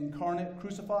of the incarnate,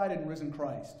 crucified, and risen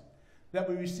Christ. That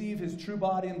we receive his true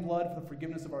body and blood for the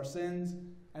forgiveness of our sins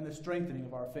and the strengthening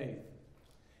of our faith.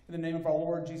 In the name of our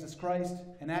Lord Jesus Christ,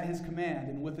 and at his command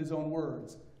and with his own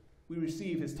words, we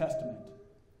receive his testament.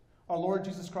 Our Lord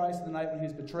Jesus Christ, the night when he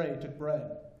was betrayed, took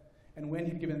bread. And when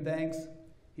he'd given thanks,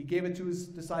 he gave it to his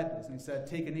disciples, and he said,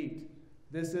 "Take and eat.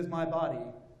 This is my body."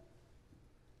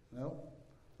 Well,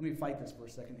 let me fight this for a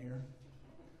second here.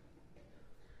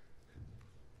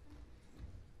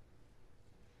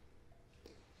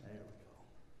 There we go.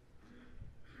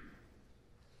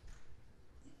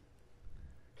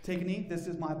 Take and eat. This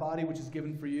is my body, which is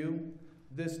given for you.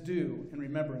 This do in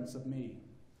remembrance of me.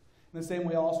 In the same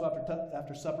way also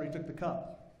after supper he took the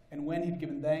cup. And when he'd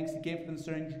given thanks, he gave it to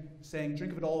them, saying,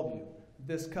 "Drink of it, all of you.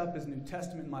 This cup is New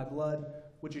Testament in my blood,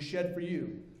 which is shed for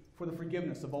you, for the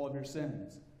forgiveness of all of your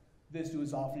sins. This do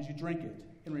as often as you drink it,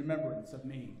 in remembrance of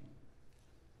me."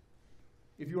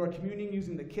 If you are communing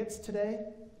using the kits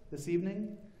this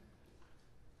evening,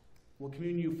 we'll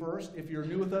commune you first. If you're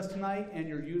new with us tonight and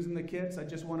you're using the kits, I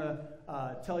just want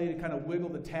to tell you to kind of wiggle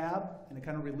the tab, and it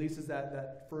kind of releases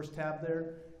that first tab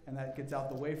there, and that gets out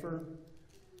the wafer.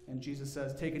 And Jesus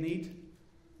says, "Take and eat.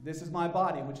 This is my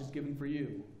body, which is given for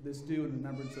you. This do in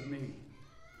remembrance of me."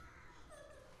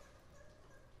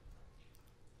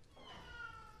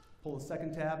 Pull the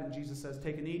second tab, and Jesus says,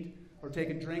 "Take and eat," or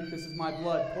 "Take and drink. This is my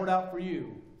blood poured out for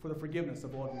you for the forgiveness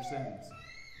of all of your sins."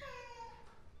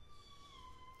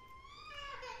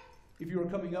 If you are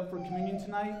coming up for communion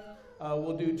tonight,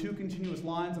 we'll do 2 continuous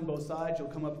lines on both sides. You'll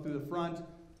come up through the front,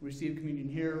 receive communion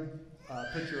here,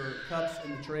 put your cups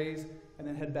in the trays, and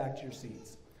then head back to your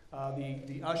seats.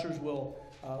 The ushers will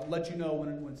let you know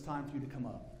when it's time for you to come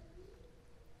up.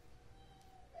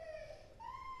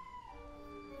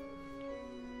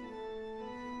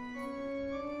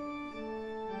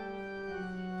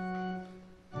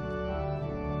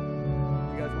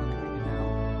 You guys want communion now?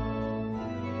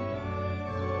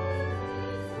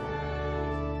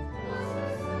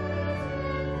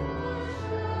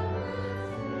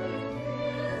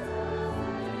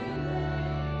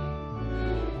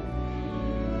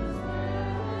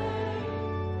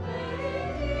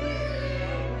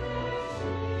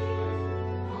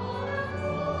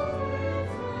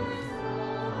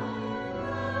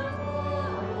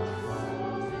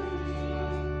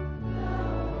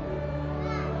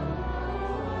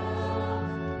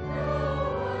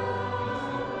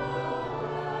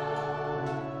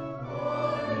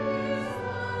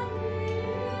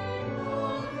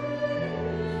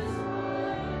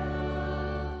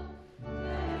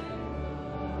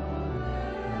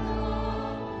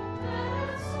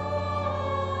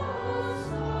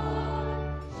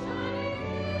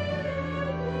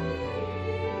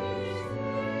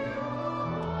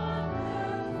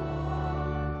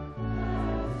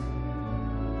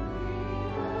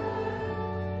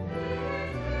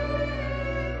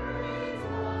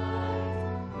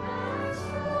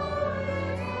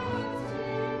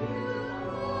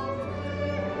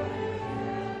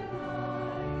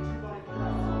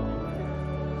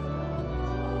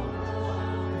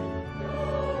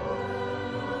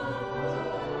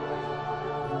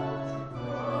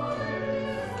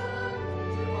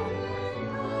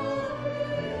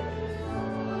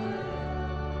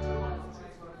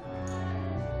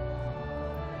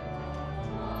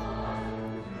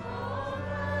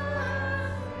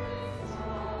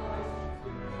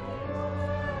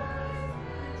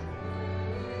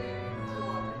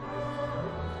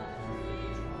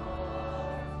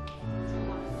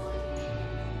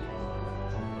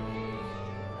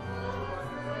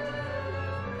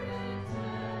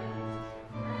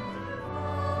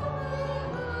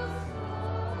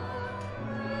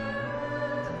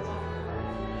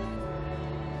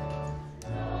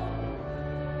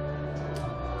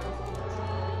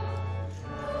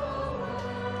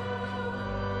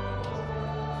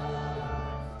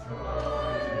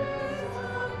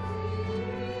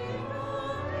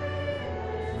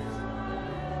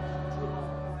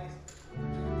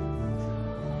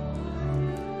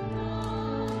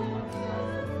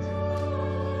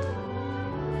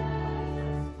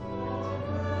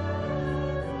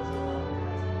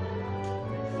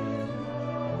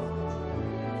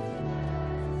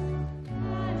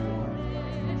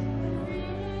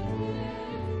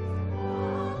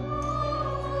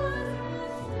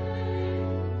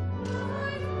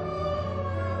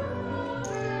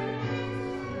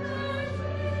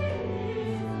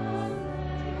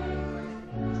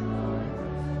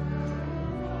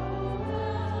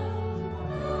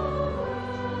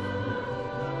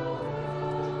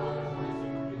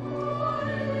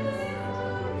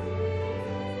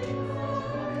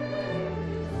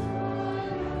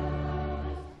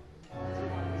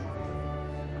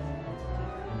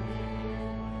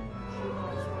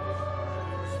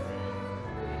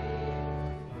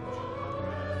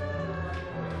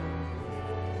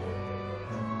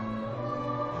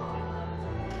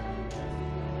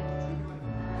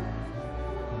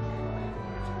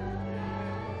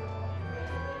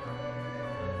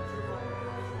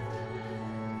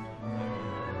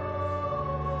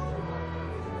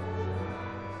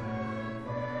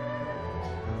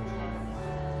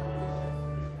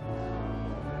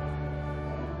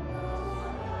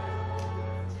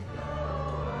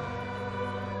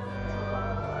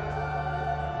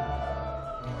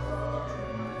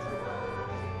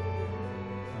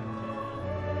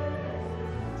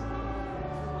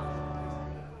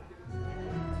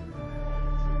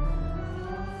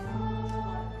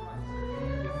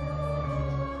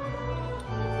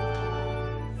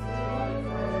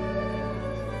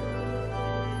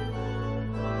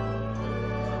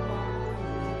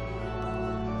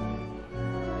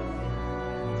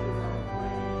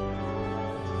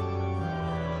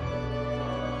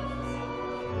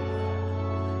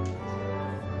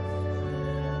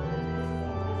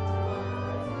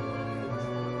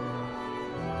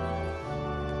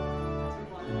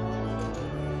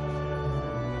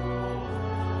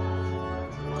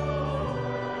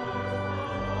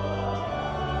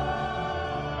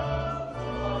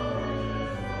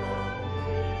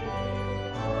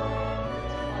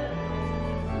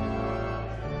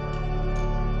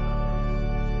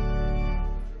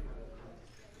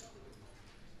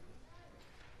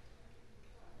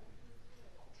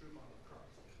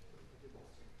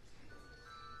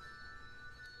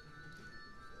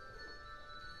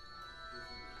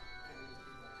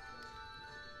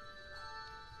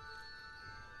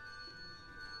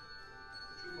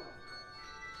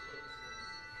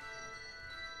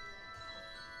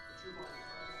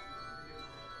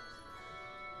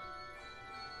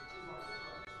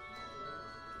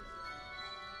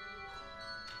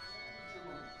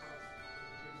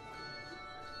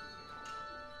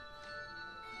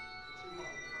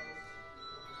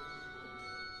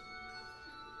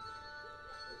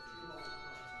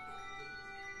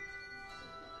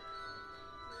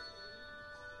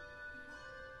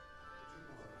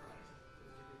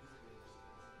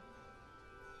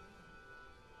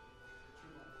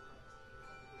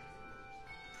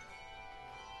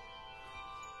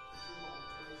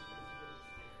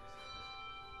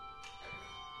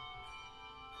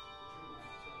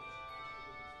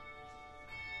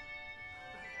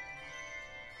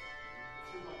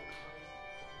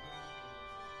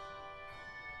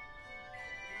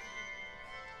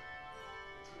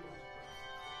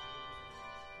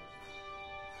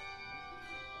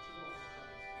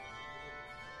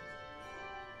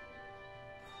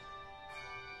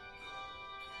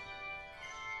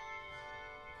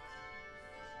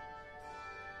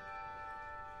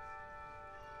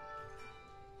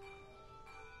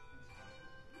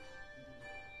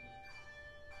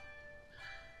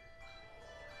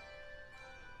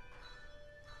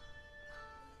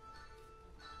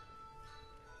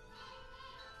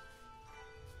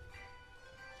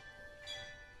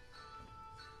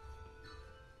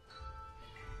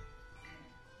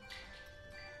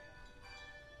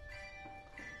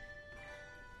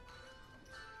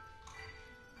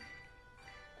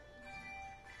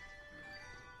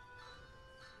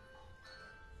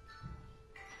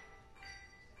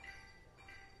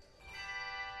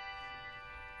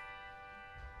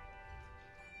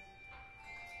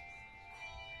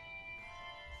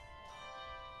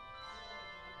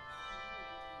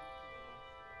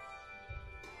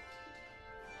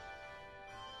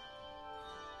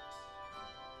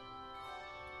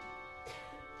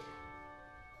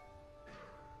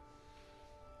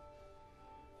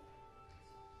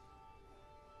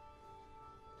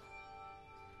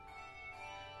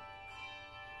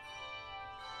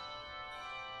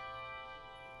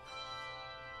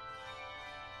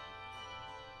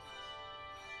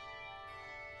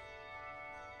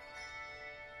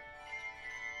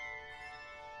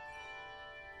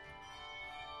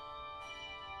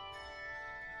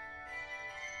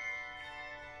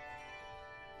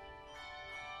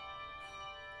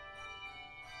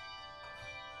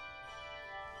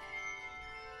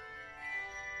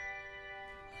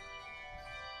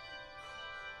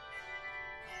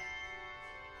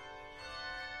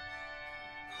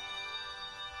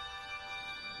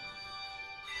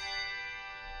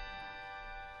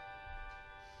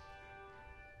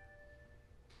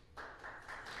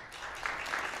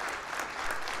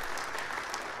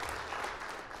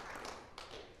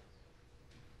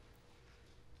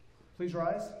 Please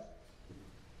rise.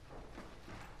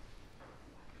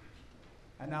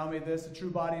 And now may this, the true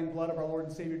body and blood of our Lord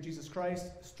and Savior Jesus Christ,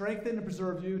 strengthen and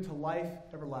preserve you to life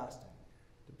everlasting.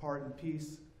 Depart in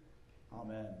peace.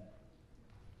 Amen.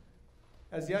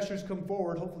 As the ushers come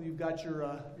forward, hopefully you've got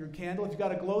your candle. If you've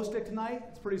got a glow stick tonight,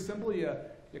 it's pretty simple. You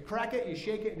crack it, you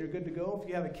shake it, and you're good to go. If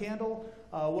you have a candle,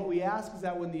 what we ask is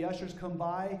that when the ushers come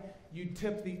by, you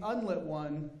tip the unlit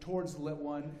one towards the lit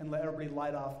one and let everybody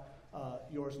light off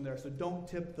yours in there. So don't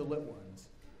tip the lit ones.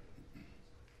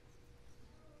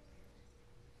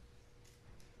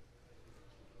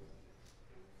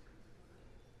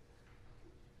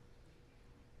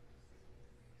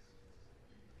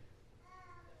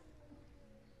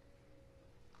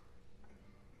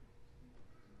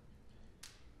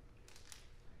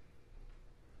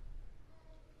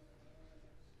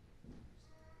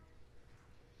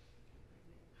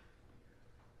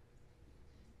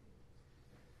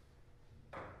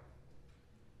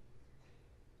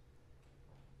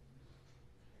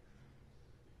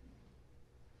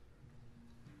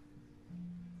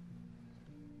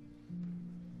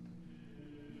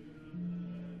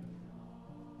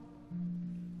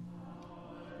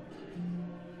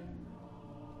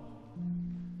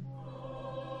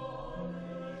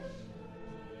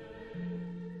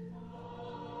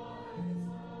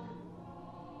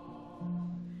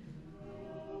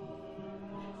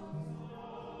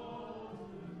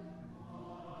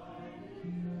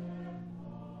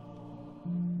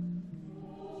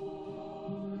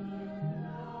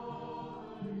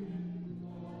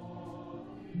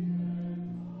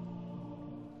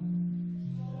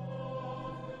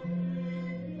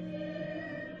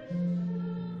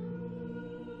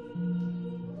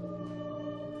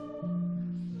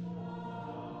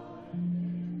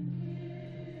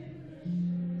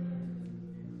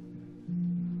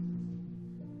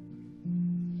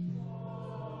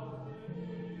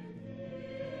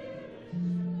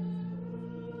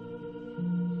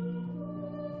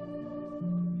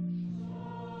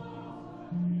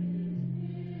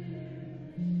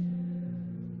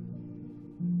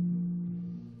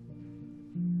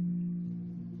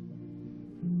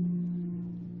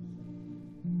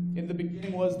 In the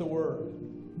beginning was the Word,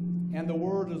 and the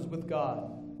Word was with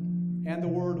God, and the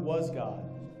Word was God.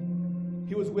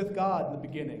 He was with God in the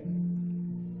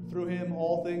beginning. Through him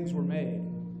all things were made.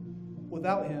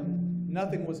 Without him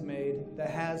nothing was made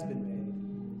that has been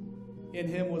made. In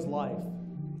him was life,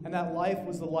 and that life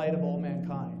was the light of all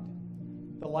mankind.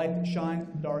 The light that shines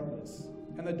in darkness,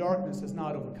 and the darkness has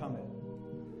not overcome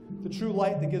it. The true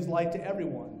light that gives light to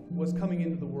everyone was coming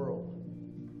into the world.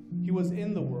 He was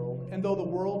in the world, and though the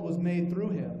world was made through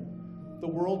him, the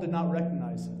world did not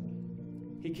recognize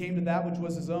him. He came to that which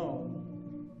was his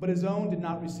own, but his own did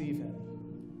not receive him.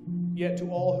 Yet to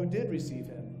all who did receive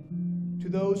him, to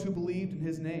those who believed in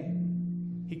his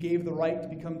name, he gave the right to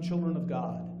become children of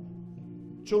God.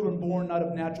 Children born not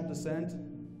of natural descent,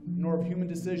 nor of human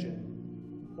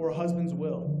decision, or a husband's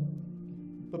will,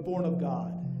 but born of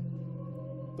God.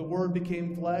 The Word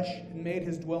became flesh and made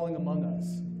his dwelling among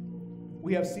us.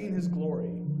 We have seen his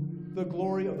glory, the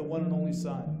glory of the one and only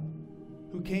Son,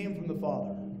 who came from the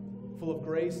Father, full of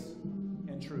grace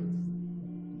and truth.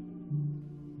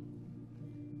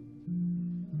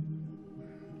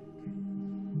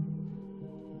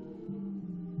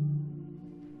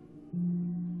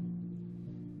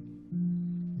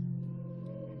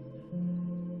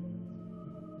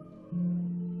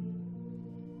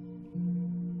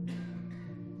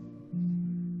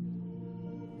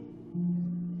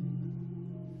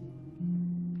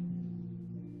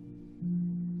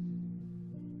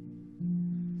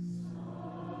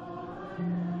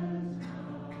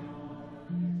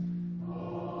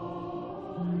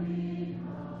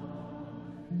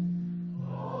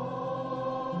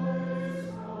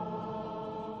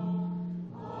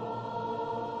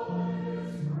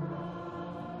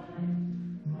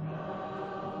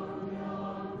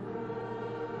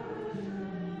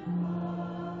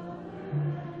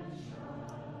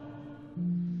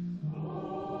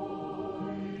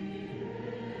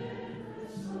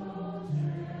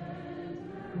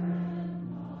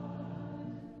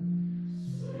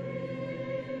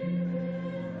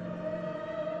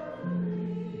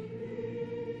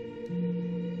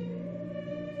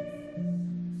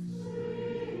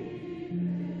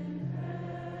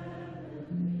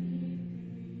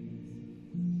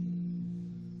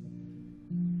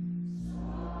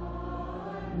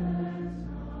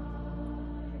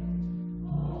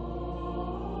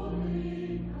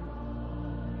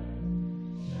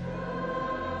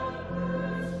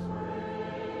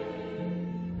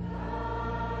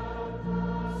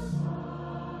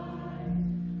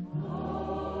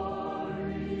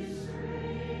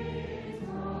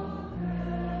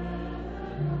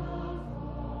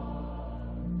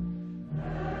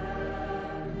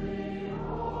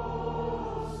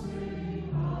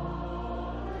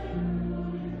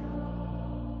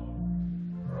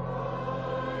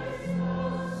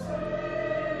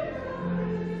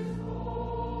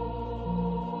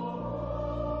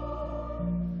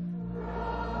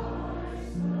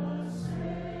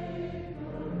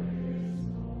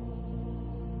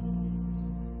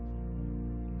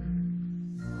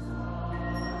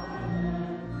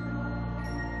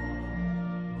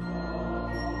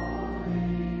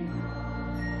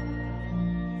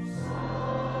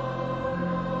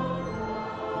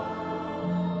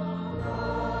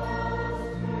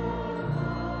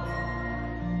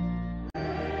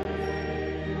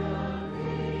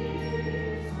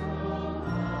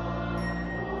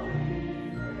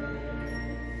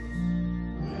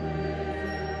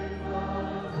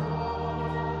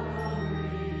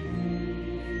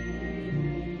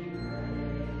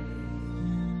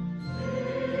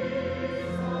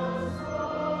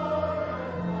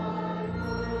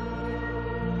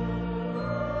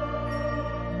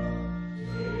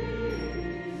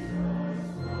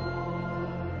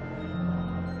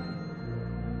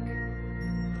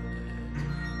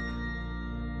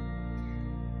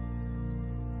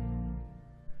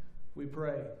 we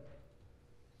pray.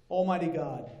 Almighty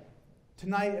God,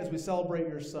 tonight as we celebrate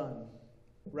your Son,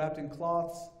 wrapped in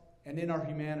cloths and in our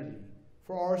humanity,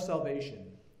 for our salvation,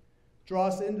 draw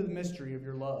us into the mystery of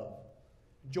your love.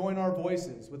 Join our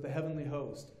voices with the heavenly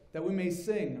host, that we may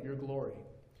sing of your glory.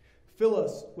 Fill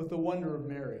us with the wonder of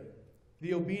Mary,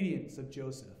 the obedience of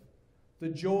Joseph, the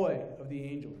joy of the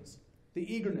angels,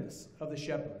 the eagerness of the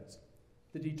shepherds,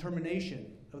 the determination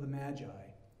of the Magi,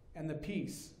 and the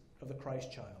peace of the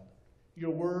Christ child,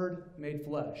 your word made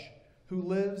flesh, who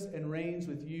lives and reigns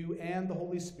with you and the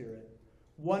Holy Spirit,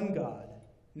 one God,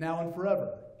 now and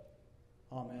forever.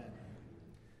 Amen.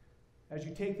 As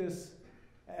you take this,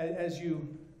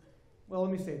 well,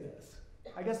 let me say this.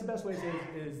 I guess the best way to say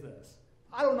it is this.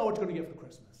 I don't know what you're going to get for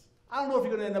Christmas. I don't know if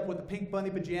you're going to end up with the pink bunny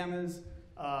pajamas,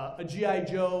 a G.I.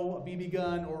 Joe, a BB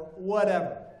gun, or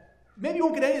whatever. Maybe you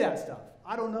won't get any of that stuff.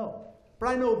 I don't know. But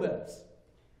I know this.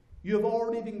 You have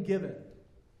already been given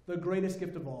the greatest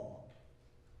gift of all,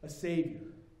 a Savior,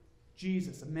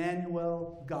 Jesus,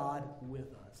 Emmanuel, God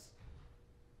with us.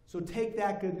 So take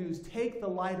that good news, take the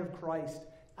light of Christ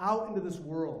out into this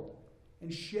world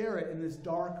and share it in this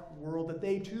dark world, that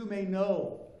they too may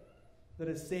know that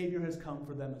a Savior has come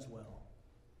for them as well.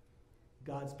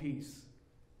 God's peace.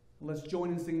 Let's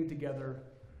join in singing together,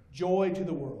 Joy to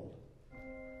the World.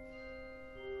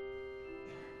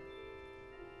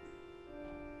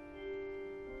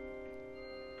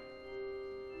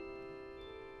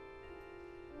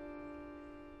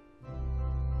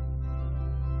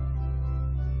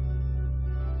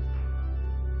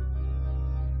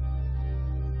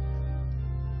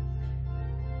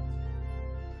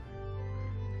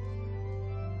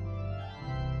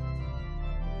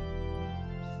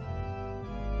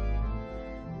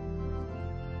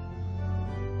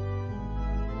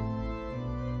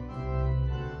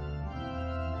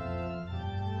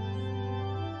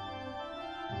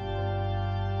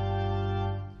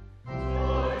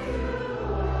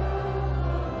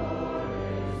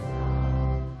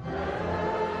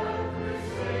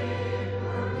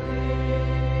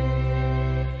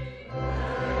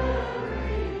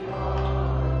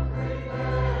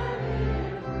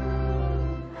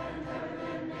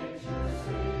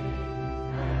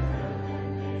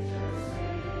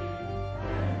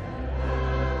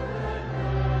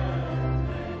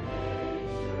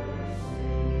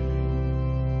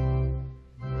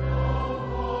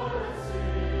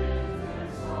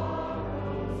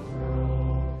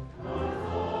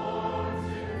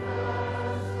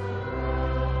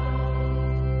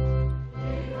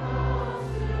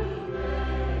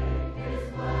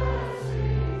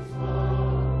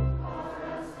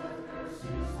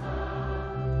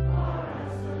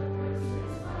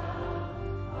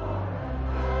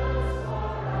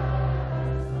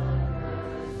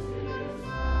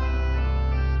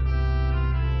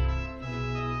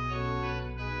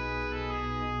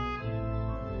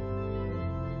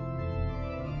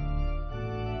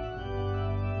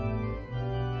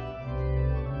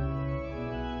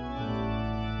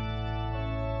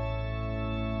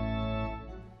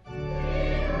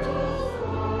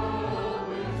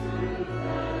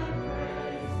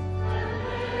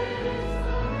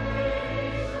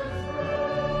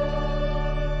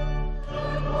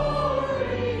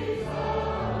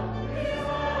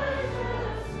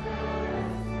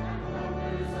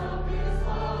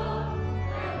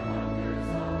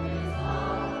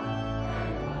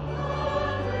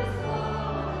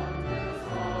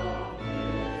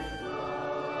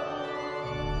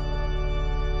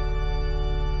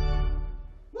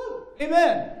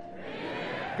 Amen.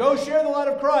 Amen. Go share the light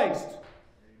of Christ.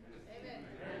 Amen.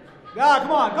 Yeah,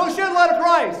 come on. Go share the light of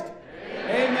Christ.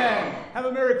 Amen. Amen. Have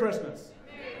a Merry Christmas.